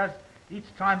 5,000 shares each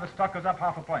time the stock goes up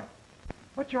half a point.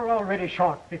 But you're already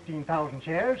short 15,000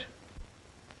 shares.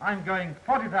 I'm going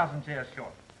 40,000 shares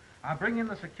short. I'll bring in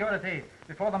the security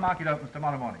before the market opens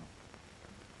tomorrow morning.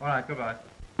 All right, goodbye.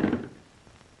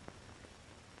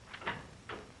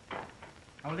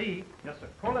 Oh, Lee. Yes, sir.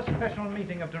 Call a special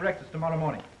meeting of directors tomorrow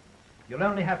morning. You'll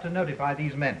only have to notify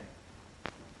these men.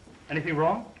 Anything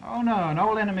wrong? Oh, no. An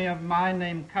old enemy of mine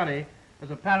named Curry has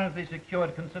apparently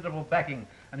secured considerable backing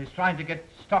and is trying to get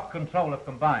stock control of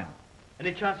Combine.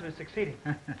 Any chance of it succeeding?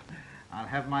 I'll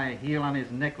have my heel on his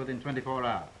neck within 24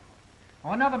 hours.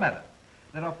 Oh, another matter.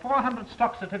 There are 400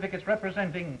 stock certificates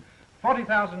representing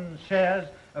 40,000 shares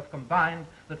of Combined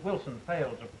that Wilson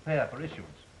failed to prepare for issuance.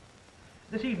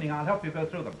 This evening I'll help you go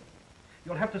through them.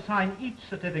 You'll have to sign each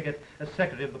certificate as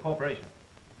secretary of the corporation.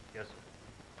 Yes, sir.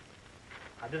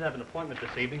 I did have an appointment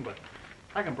this evening, but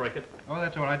I can break it. Oh,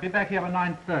 that's all right. Be back here at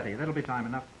 9:30. That'll be time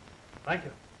enough. Thank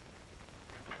you.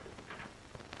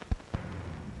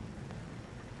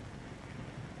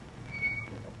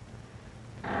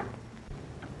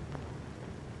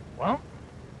 Well,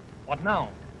 what now?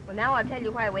 Well, now I'll tell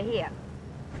you why we're here.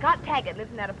 Scott Taggart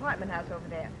lives in that apartment house over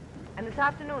there. And this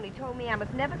afternoon he told me I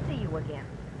must never see you again.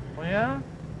 Oh, yeah?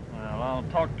 Well, I'll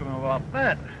talk to him about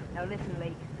that. Now listen,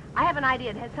 Lee. I have an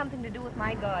idea it has something to do with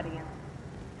my guardian.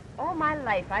 All my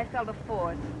life I felt a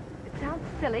force. It sounds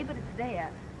silly, but it's there.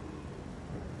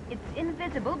 It's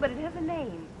invisible, but it has a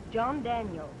name. John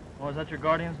Daniel. Oh, is that your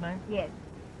guardian's name? Yes.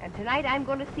 And tonight I'm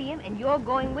going to see him, and you're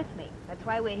going with me. That's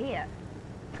why we're here.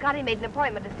 Scotty made an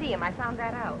appointment to see him. I found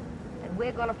that out. And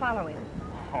we're going to follow him.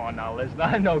 Oh, now listen,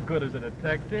 I'm no good as a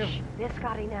detective. Shh, there's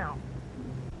Scotty now.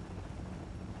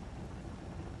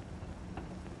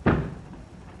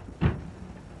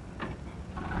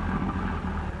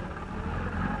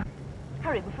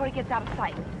 hurry before he gets out of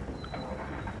sight.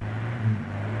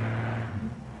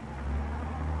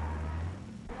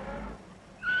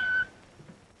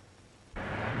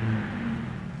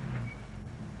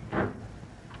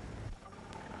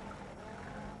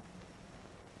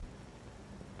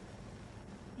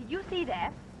 Did you see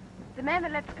that? The man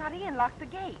that let Scotty in locked the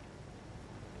gate.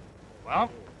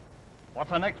 Well,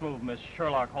 what's our next move, Miss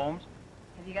Sherlock Holmes?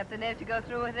 Have you got the nerve to go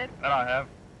through with it? That I have.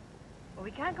 Well,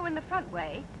 we can't go in the front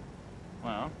way.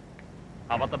 Well,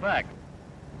 how about the back?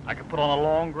 I could put on a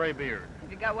long gray beard. Have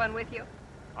you got one with you?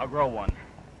 I'll grow one.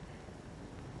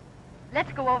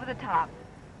 Let's go over the top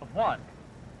Of what?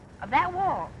 of that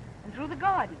wall and through the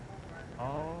garden.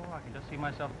 Oh, I can just see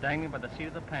myself dangling by the seat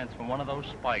of the pants from one of those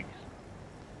spikes.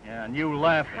 Yeah, and you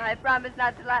laughing. I promise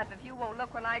not to laugh if you won't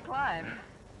look when I climb.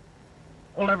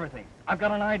 Hold everything. I've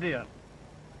got an idea.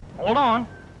 Hold on.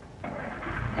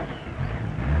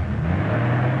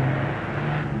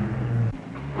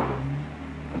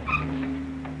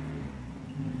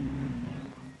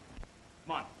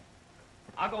 Come on.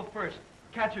 I'll go first.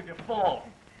 Catch you if you fall.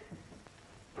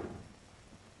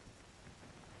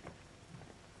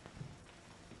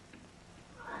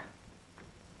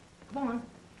 Come on.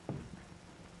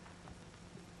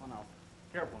 Come on now.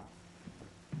 Careful now.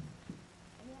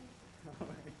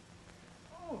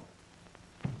 Oh,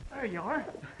 there you are.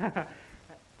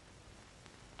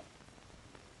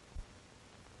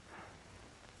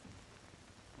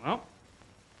 Well,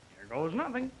 here goes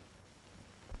nothing.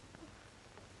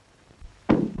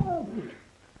 Oh.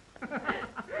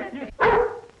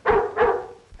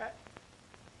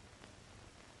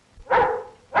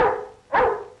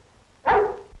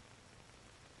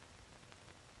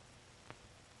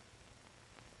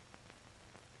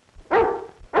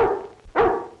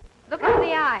 Look into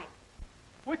the eye.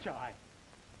 Which eye?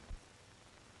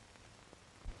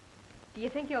 Do you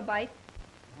think he'll bite?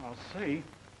 I'll see.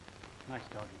 Nice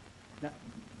doggy. Now,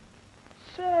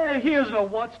 say, he isn't a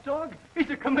watchdog. He's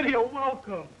a committee of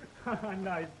welcome.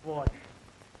 Nice boy.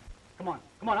 Come on,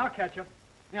 I'll catch you.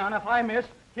 Yeah, and if I miss,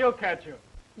 he'll catch you.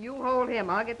 You hold him.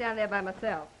 I'll get down there by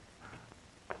myself.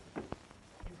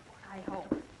 I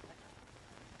hope.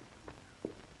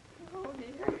 Oh,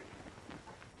 dear.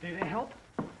 Did it help?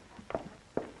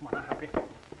 Come on, I'll help you.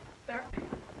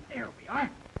 There we are.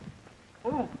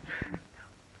 Oh.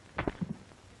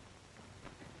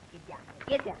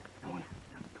 Get down. Come on.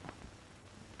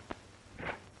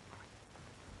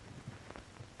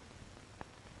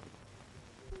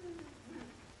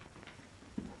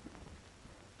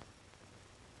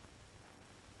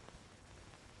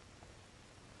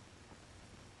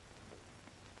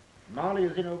 Marley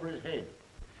is in over his head.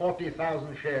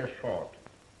 40,000 shares short.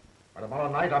 By tomorrow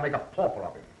night, I'll make a pauper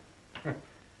of him.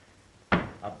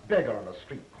 A beggar on a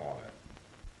street corner.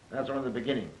 That's only the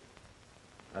beginning.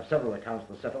 I have several accounts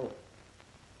to settle.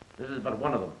 This is but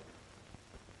one of them.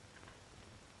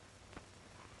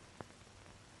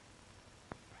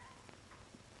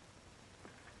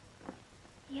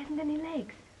 He hasn't any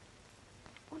legs.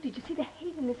 Oh, did you see the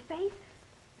hate in his face?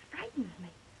 It frightens me.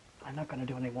 I'm not going to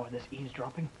do any more of this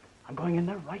eavesdropping. I'm going in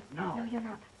there right now. No, you're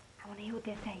not. I want to hear what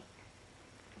they say.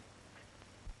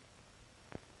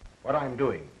 What I'm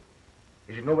doing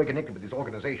is in no way connected with this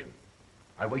organization.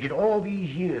 I waited all these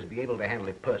years to be able to handle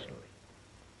it personally.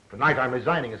 Tonight, I'm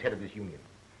resigning as head of this union.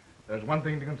 There's one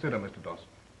thing to consider, Mr. Dawson.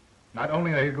 Not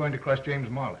only are you going to crush James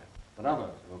Marley, But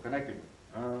others who are connected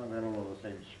with him. They're all of the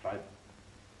same stripe.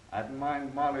 I hadn't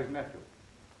mind Marley's nephew,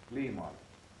 Lee Marley.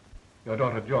 your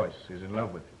daughter Joyce is in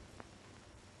love with you.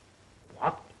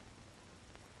 What?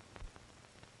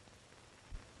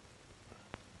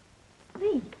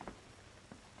 Lee,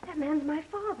 that man's my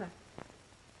father.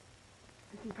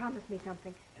 Listen, promise me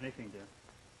something. Anything, dear.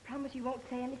 Promise you won't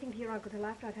say anything to your uncle till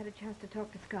after I've had a chance to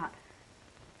talk to Scott.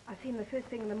 I'll see him the first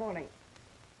thing in the morning.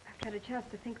 After I've had a chance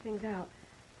to think things out.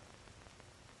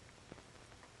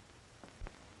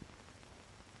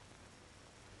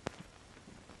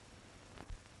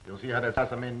 You'll see how that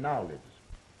assassin now lives.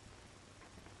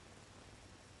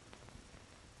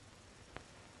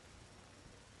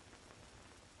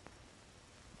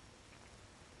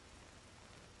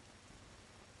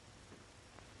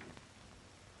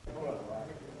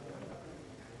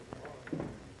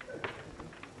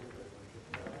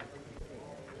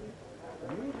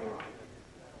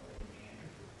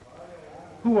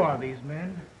 Who are these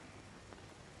men?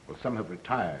 Well, some have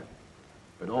retired,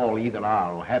 but all either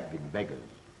are or have been beggars.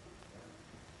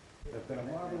 There's been a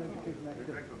marvelous education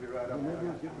activity.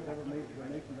 Never gift ever made to a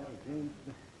nation that was James.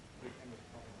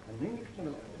 And the English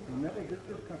who never did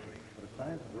this country for a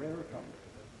science of rare accomplishment.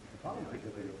 The following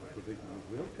provision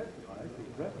will testify to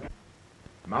the rest.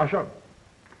 Marshal.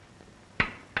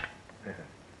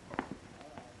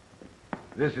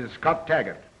 This is Scott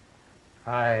Taggart.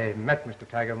 I met Mr.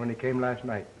 Taggart when he came last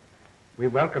night. We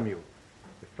welcome you.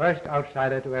 The first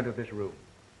outsider to enter this room.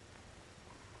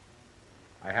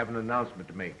 I have an announcement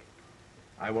to make.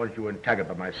 I want you and Taggart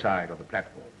by my side on the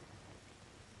platform.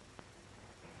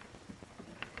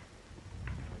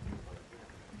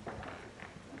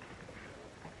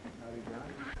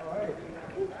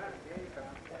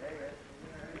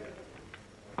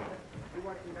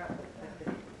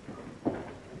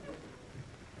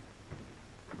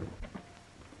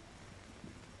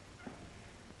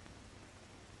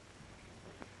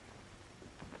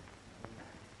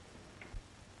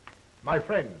 My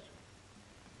friends,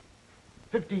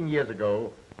 15 years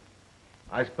ago,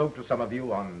 I spoke to some of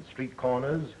you on street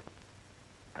corners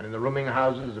and in the rooming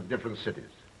houses of different cities.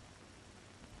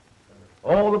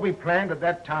 All that we planned at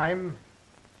that time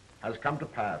has come to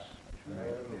pass.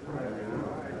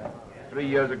 3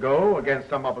 years ago, against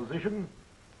some opposition,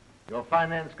 your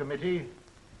finance committee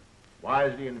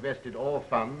wisely invested all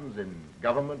funds in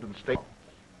government and state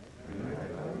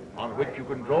on which you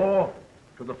can draw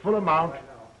to the full amount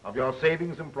of your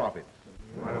savings and profits.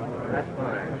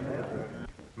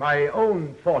 My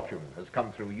own fortune has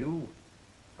come through you,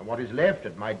 and what is left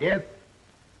at my death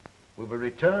will be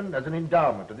returned as an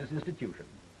endowment to this institution.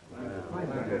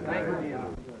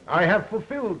 I have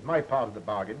fulfilled my part of the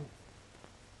bargain,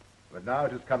 but now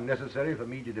it has come necessary for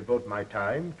me to devote my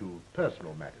time to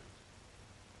personal matters.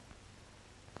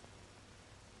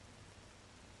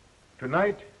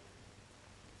 Tonight,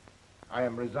 I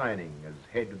am resigning as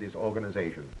head of this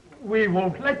organization. We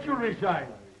won't let you resign.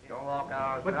 Don't walk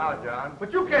out now, John.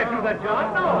 But you can't do that,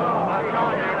 John. No.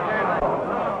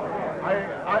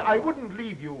 I wouldn't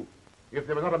leave you if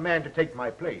there was not a man to take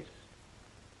my place.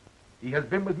 He has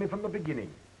been with me from the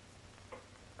beginning,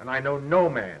 and I know no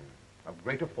man of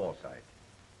greater foresight.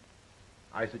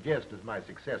 I suggest as my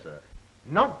successor,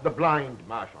 not the blind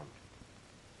Marchant,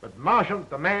 but Marchant,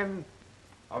 the man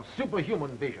of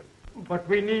superhuman vision. But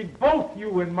we need both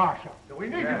you and Marshall. We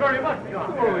need you very much,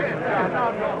 John.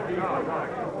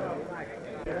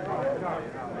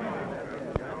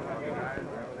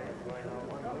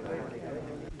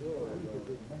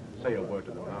 Say a word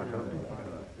to the Marshal.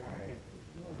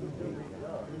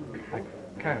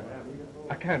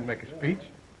 I can't make a speech,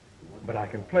 but I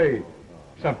can play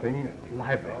something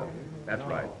lively. That's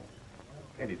right.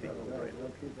 Anything, Fred.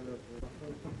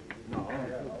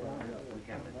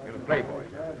 You're the playboy.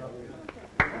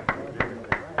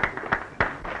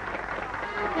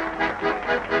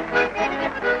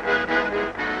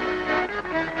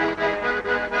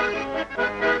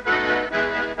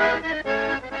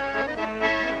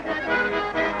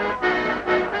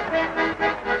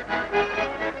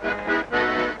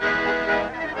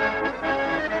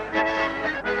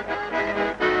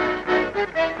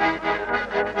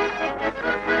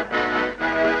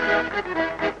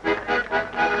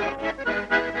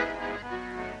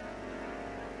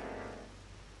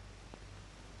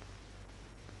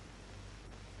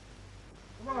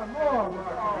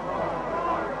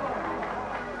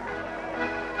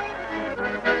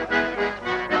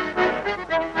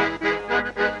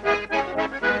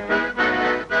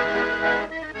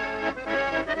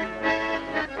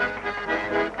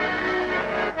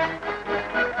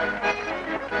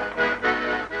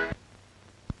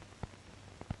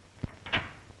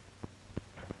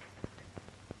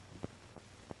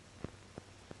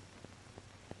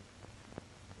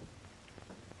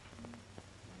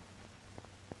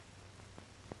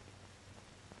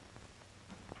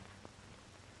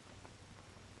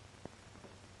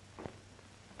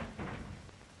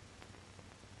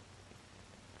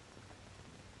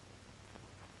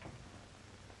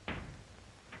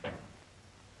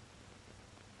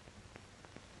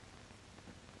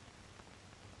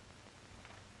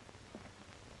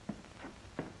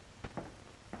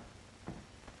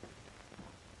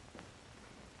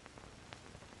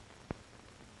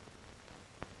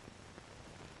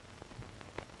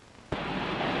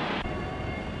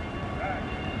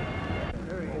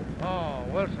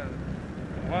 Wilson,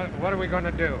 what are we going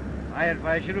to do? I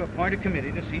advise you to appoint a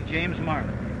committee to see James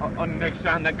Marley. Next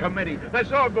on the committee.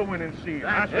 Let's all go in and see him.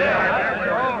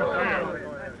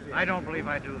 I don't believe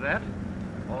I do that.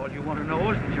 All you want to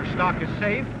know is that your stock is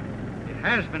safe. It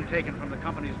has been taken from the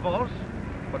company's vaults,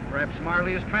 but perhaps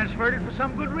Marley has transferred it for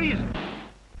some good reason.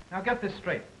 Now get this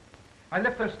straight. I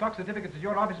left those stock certificates at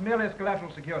your office merely as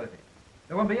collateral security.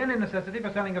 There won't be any necessity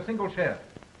for selling a single share.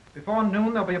 Before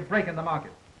noon, there'll be a break in the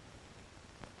market.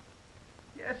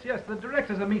 Yes, the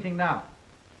directors are meeting now.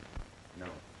 No.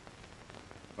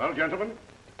 Well, gentlemen,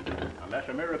 unless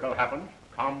a miracle happens,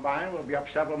 Combine will be up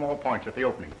several more points at the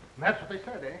opening. That's what they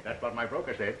said, eh? That's what my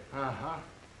broker said. Uh-huh.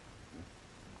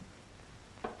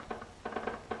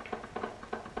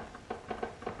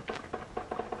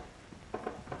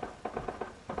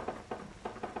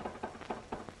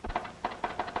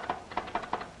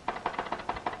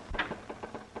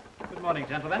 Good morning,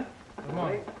 gentlemen. Good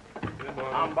morning. Good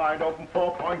morning. Combine opened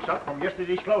 4 points up from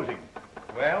yesterday's closing.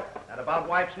 Well, that about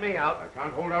wipes me out. I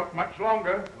can't hold out much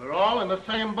longer. We're all in the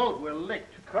same boat. We're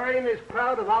licked. Curry and his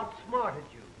crowd have outsmarted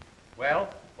you. Well,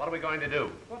 what are we going to do?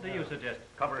 What do you suggest?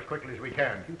 Cover as quickly as we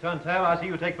can. You turn tail, I see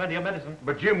you take plenty of medicine.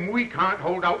 But, Jim, we can't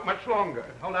hold out much longer.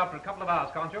 Hold out for a couple of hours,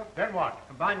 can't you? Then what?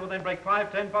 Combined will then break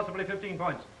 5, 10, possibly 15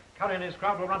 points. Curry and his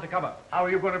crowd will run to cover. How are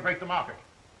you going to break the market?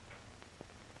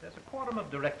 There's a quorum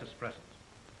of directors present.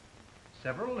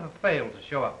 Several have failed to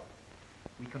show up.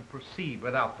 We can proceed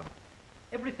without them.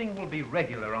 Everything will be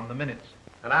regular on the minutes.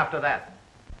 And after that?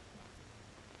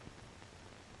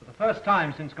 For the first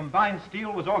time since combined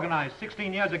steel was organized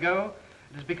 16 years ago,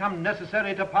 it has become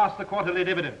necessary to pass the quarterly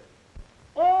dividend.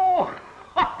 Oh!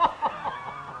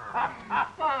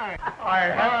 Fine. I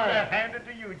have to hand it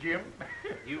to you, Jim.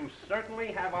 You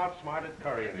certainly have outsmarted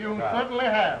Curry and his You crowd. certainly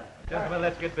have. Gentlemen,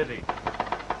 let's get busy.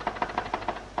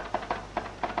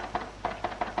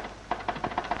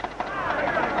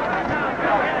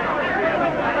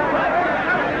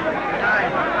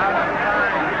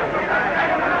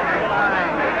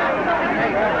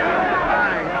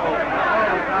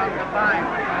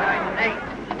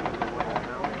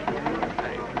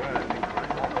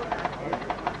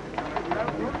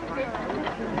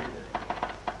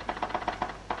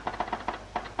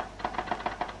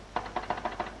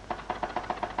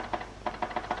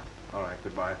 All right,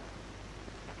 goodbye.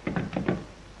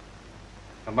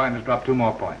 Combined has dropped 2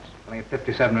 more points. I think it's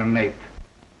 57 and an eighth.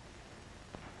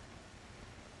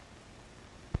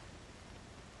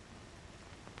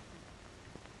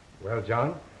 Well,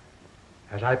 John,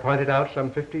 as I pointed out some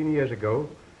 15 years ago,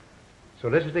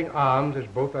 soliciting alms is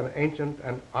both an ancient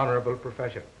and honorable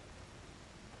profession.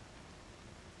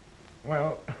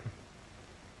 Well,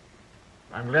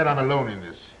 I'm glad I'm alone in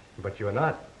this. But you're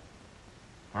not.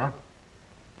 Huh?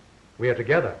 We are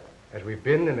together, as we've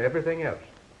been in everything else.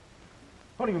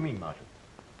 What do you mean, Marshal?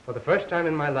 For the first time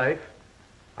in my life,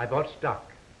 I bought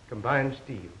stock, combined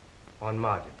steel, on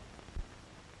margin.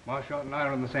 Marshall and I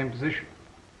are in the same position.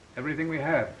 Everything we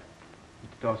have,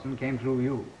 Mr. Dawson, came through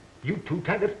you. You too,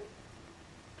 Taggart?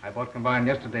 I bought combined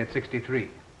yesterday at 63.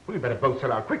 Well, you better both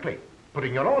sell out quickly. Put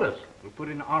in your orders. We'll put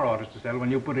in our orders to sell when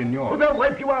you put in yours. Well, they'll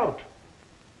wipe you out.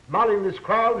 Marley and this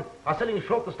crowd are selling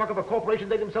short the stock of a corporation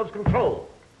they themselves control.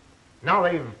 Now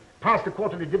they've passed the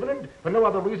quarterly dividend for no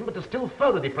other reason but to still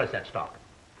further depress that stock.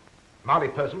 Marley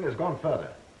personally has gone further.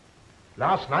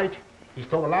 Last night, he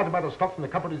stole a large amount of stock from the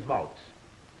company's vaults.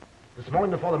 This morning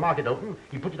before the market opened,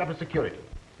 he put it up as security.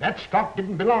 That stock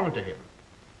didn't belong to him.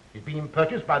 It's being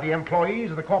purchased by the employees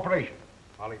of the corporation.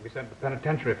 Marley can be sent to the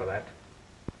penitentiary for that.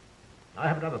 I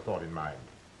have another thought in mind.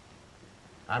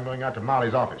 I'm going out to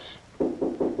Marley's office.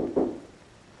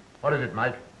 What is it,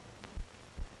 Mike?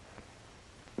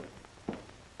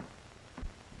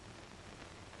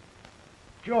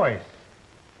 Joyce.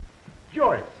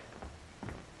 Joyce.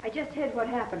 I just heard what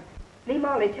happened. Lee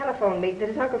Marley telephoned me that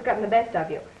his uncle's gotten the best of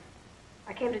you.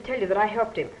 I came to tell you that I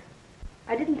helped him.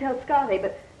 I didn't tell Scotty,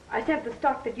 but I sent the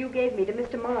stock that you gave me to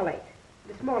Mr. Marley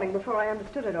this morning before I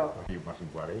understood it all. You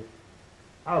mustn't worry.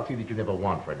 I'll see that you never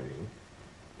want for anything.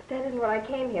 But that isn't what I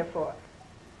came here for.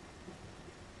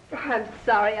 Oh, I'm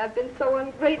sorry. I've been so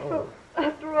ungrateful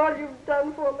after all you've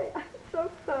done for me. I'm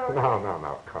so sorry.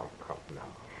 No, come now.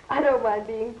 I don't mind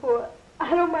being poor.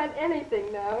 I don't mind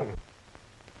anything now.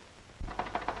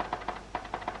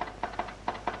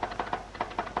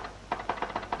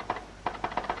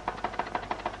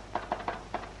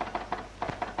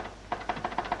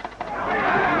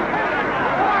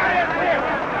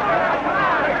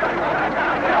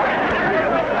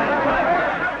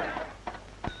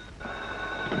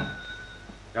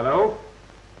 Hello?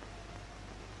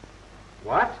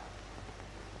 What?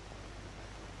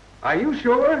 Are you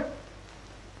sure?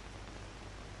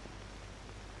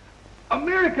 A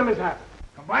miracle has happened.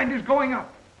 Combined is going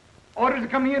up. Orders are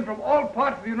coming in from all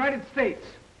parts of the United States.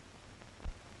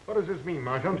 What does this mean,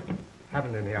 Marshal?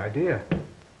 Haven't any idea.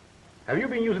 Have you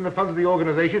been using the funds of the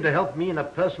organization to help me in a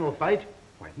personal fight?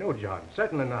 Why, no, John,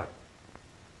 certainly not.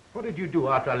 What did you do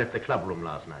after I left the club room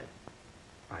last night?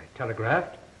 I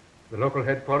telegraphed the local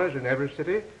headquarters in every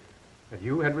city that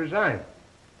you had resigned.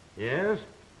 Yes?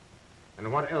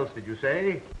 And what else did you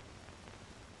say?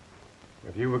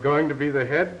 That you were going to be the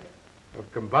head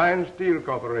of Combined Steel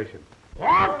Corporation.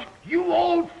 What? You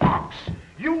old fox!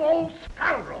 You old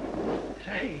scoundrel!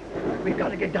 Say, we've got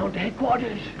to get down to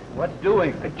headquarters. What's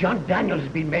doing? John Daniels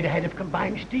has been made ahead of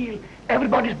combined steel.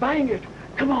 Everybody's buying it.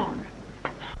 Come on.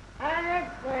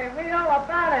 Alex, we know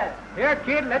about it. Here,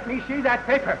 kid, let me see that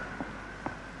paper.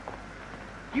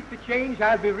 Keep the change.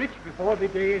 I'll be rich before the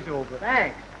day is over.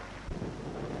 Thanks.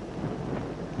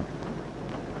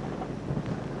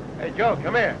 Hey, Joe,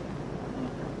 come here.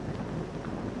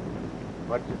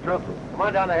 What's the trouble? Come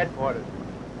on down to headquarters.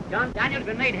 John Daniels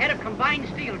been made head of combined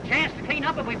steel. Chance to clean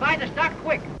up if we buy the stock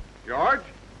quick. George?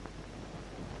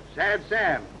 Sad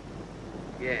Sam.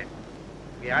 Yes.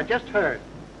 Yeah, I just heard.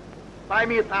 Buy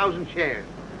me 1,000 shares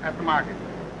at the market.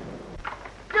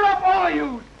 Get up, all of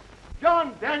you!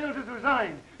 John Daniels has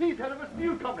resigned. He's head of a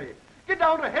steel company. Get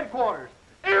down to headquarters.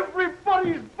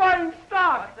 Everybody's buying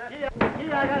stock. Here,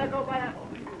 I gotta go buy a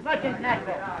much in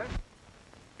Nashville.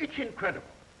 It's incredible.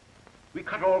 We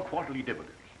cut all quarterly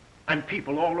dividends, and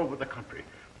people all over the country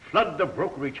flood the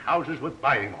brokerage houses with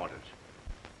buying orders.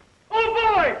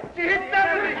 Oh, boy! She hit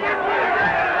that!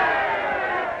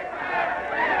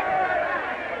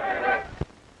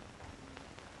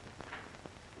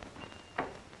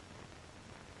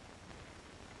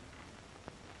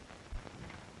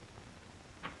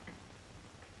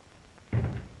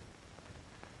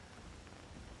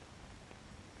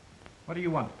 What do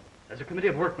you want? There's a committee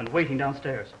of workmen waiting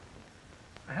downstairs.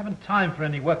 I haven't time for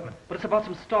any workmen. But it's about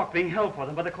some stock being held for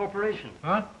them by the corporation.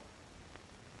 Huh?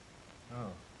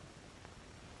 Oh.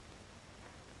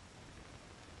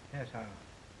 Yes,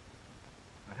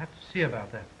 I'll have to see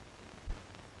about that.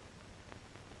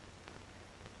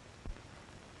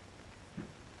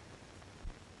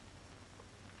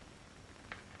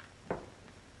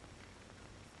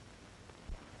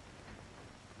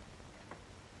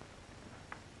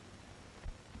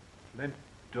 Then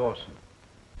Dawson.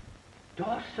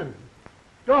 Dawson?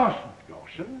 Dawson!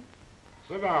 Dawson?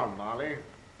 Sit down, Marley.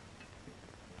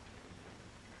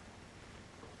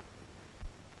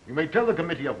 You may tell the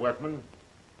committee of workmen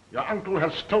your uncle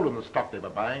has stolen the stock they were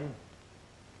buying.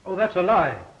 Oh, that's a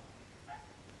lie.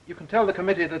 You can tell the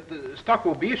committee that the stock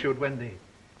will be issued when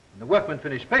the workmen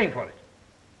finish paying for it.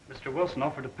 Mr. Wilson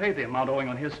offered to pay the amount owing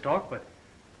on his stock, but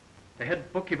the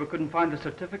head bookkeeper couldn't find the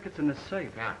certificates in the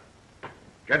safe. Now,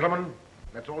 gentlemen,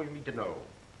 that's all you need to know.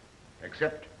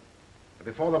 Except that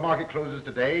before the market closes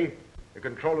today, the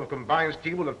control of combined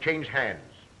steel will have changed hands.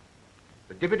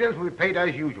 The dividends will be paid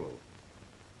as usual.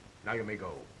 Now you may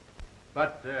go.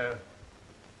 But,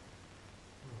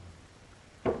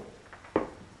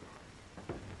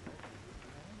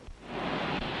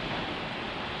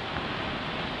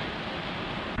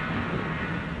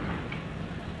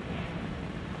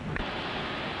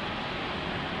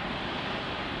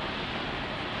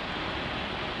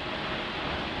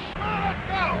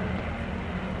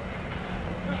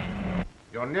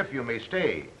 Your nephew may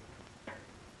stay,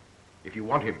 if you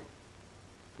want him.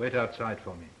 Wait outside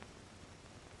for me.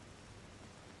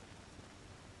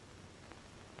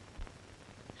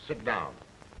 Sit down.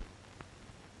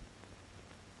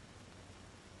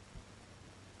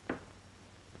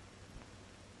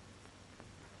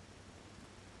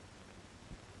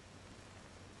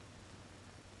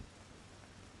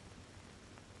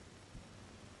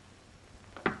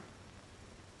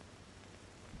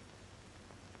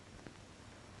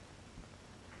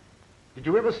 Did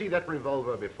you ever see that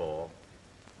revolver before?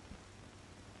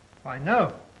 I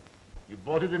know. You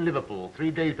bought it in Liverpool 3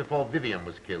 days before Vivian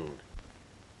was killed.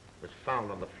 It was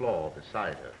found on the floor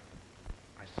beside her.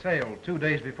 I sailed 2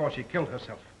 days before she killed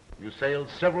herself. You sailed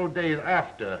several days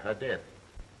after her death.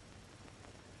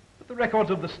 But the records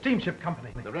of the steamship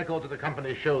company... The records of the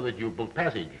company show that you booked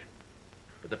passage.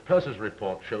 But the purser's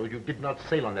report shows you did not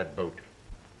sail on that boat.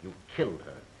 You killed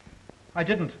her. I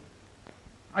didn't.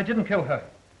 I didn't kill her.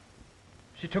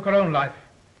 She took her own life.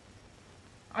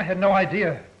 I had no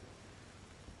idea.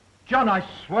 John, I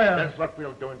swear... That's what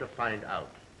we're going to find out.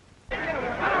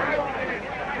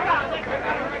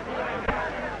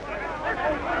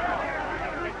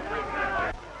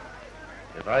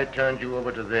 If I turned you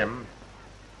over to them,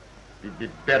 you'd be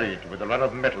buried with a lot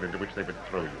of metal into which they would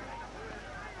throw you.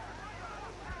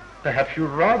 Perhaps you'd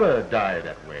rather die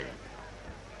that way.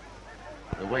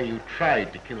 The way you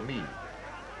tried to kill me.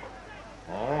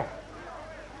 Or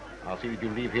I'll see that you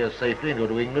leave here safely and go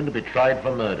to England to be tried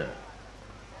for murder.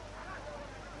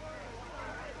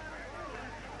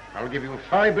 I'll give you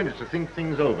 5 minutes to think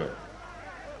things over.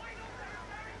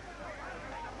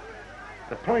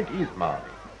 The point is,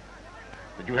 Marley,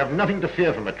 that you have nothing to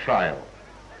fear from a trial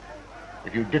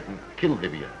if you didn't kill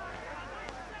Vivian.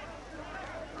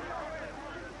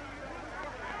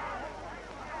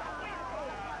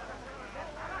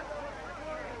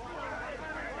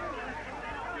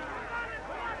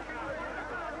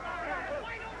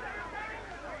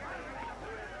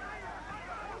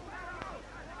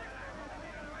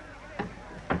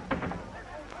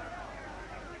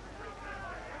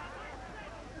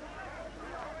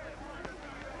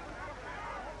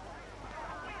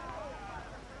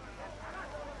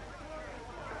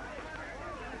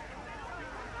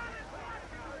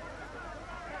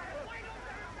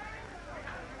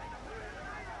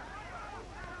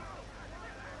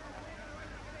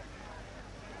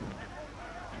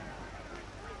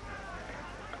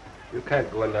 You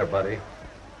can't go in there, buddy. Is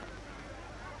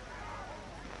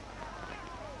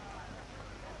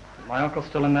my uncle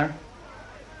still in there?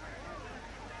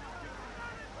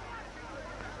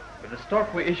 If the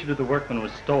stock we issued to the workmen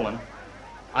was stolen,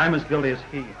 I'm as guilty as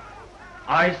he.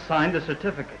 I signed the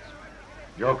certificates.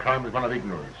 Your crime is one of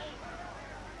ignorance.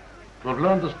 To have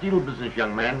learned the steel business,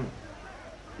 young man,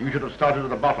 you should have started at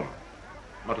the bottom,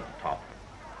 not at the top.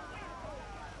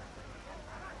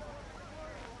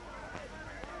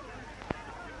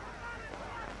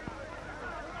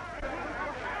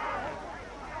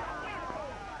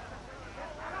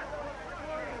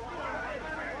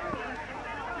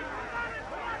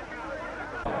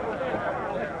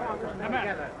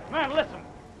 Man, listen.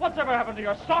 Whatever happened to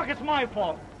your stock, it's my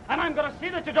fault. And I'm going to see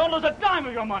that you don't lose a dime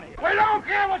of your money. We don't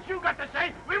care what you got to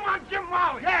say. We want Jim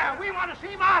Molly. Yeah, we want to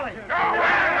see Molly. Go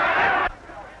away.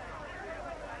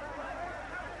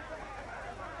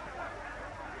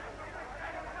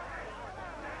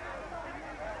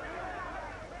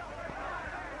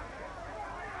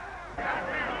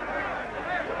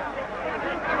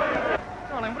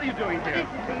 Darling, what are you doing here?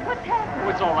 What's happening? Oh,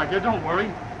 it's all right, dear. Don't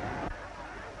worry.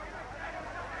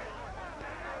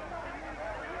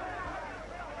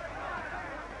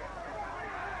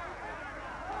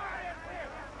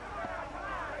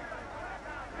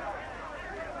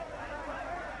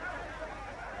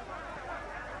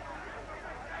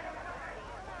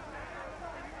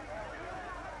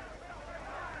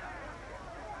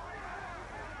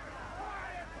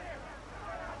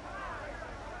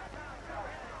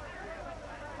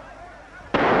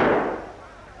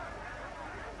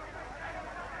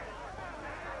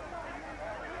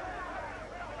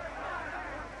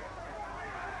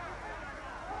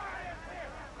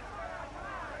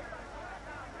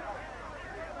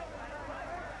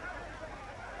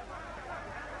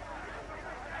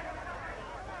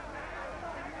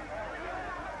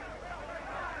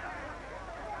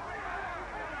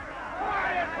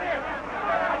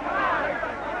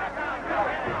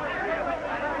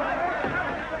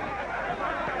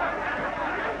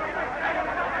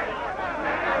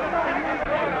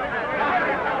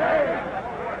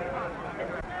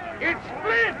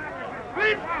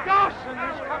 Dawson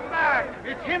has come back.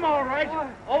 It's him, all right.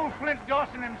 Old Flint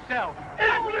Dawson himself.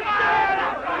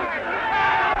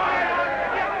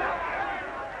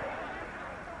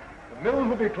 The mills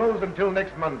will be closed until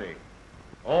next Monday.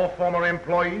 All former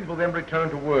employees will then return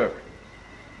to work.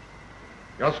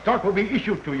 Your stock will be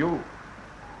issued to you,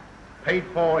 paid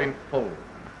for in full.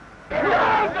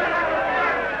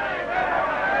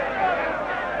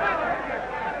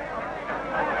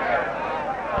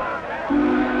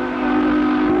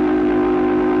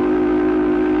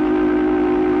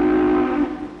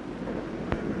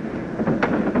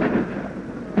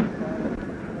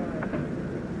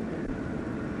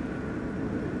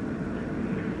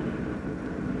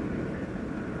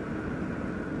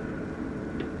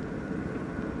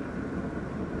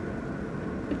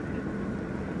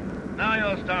 Now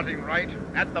you're starting right,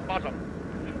 at the bottom.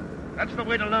 That's the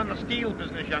way to learn the steel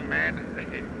business, young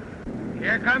man.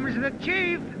 Here comes the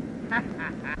chief.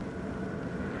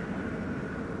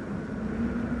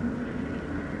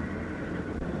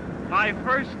 My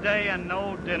first day and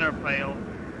no dinner pail.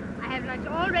 I have lunch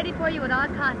all ready for you at our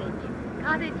cottage.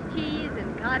 Cottage cheese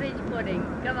and cottage pudding.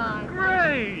 Come on.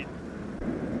 Great!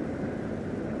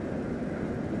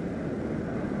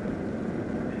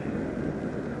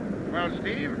 Well,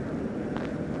 Steve,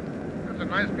 that's a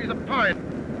nice piece of pie.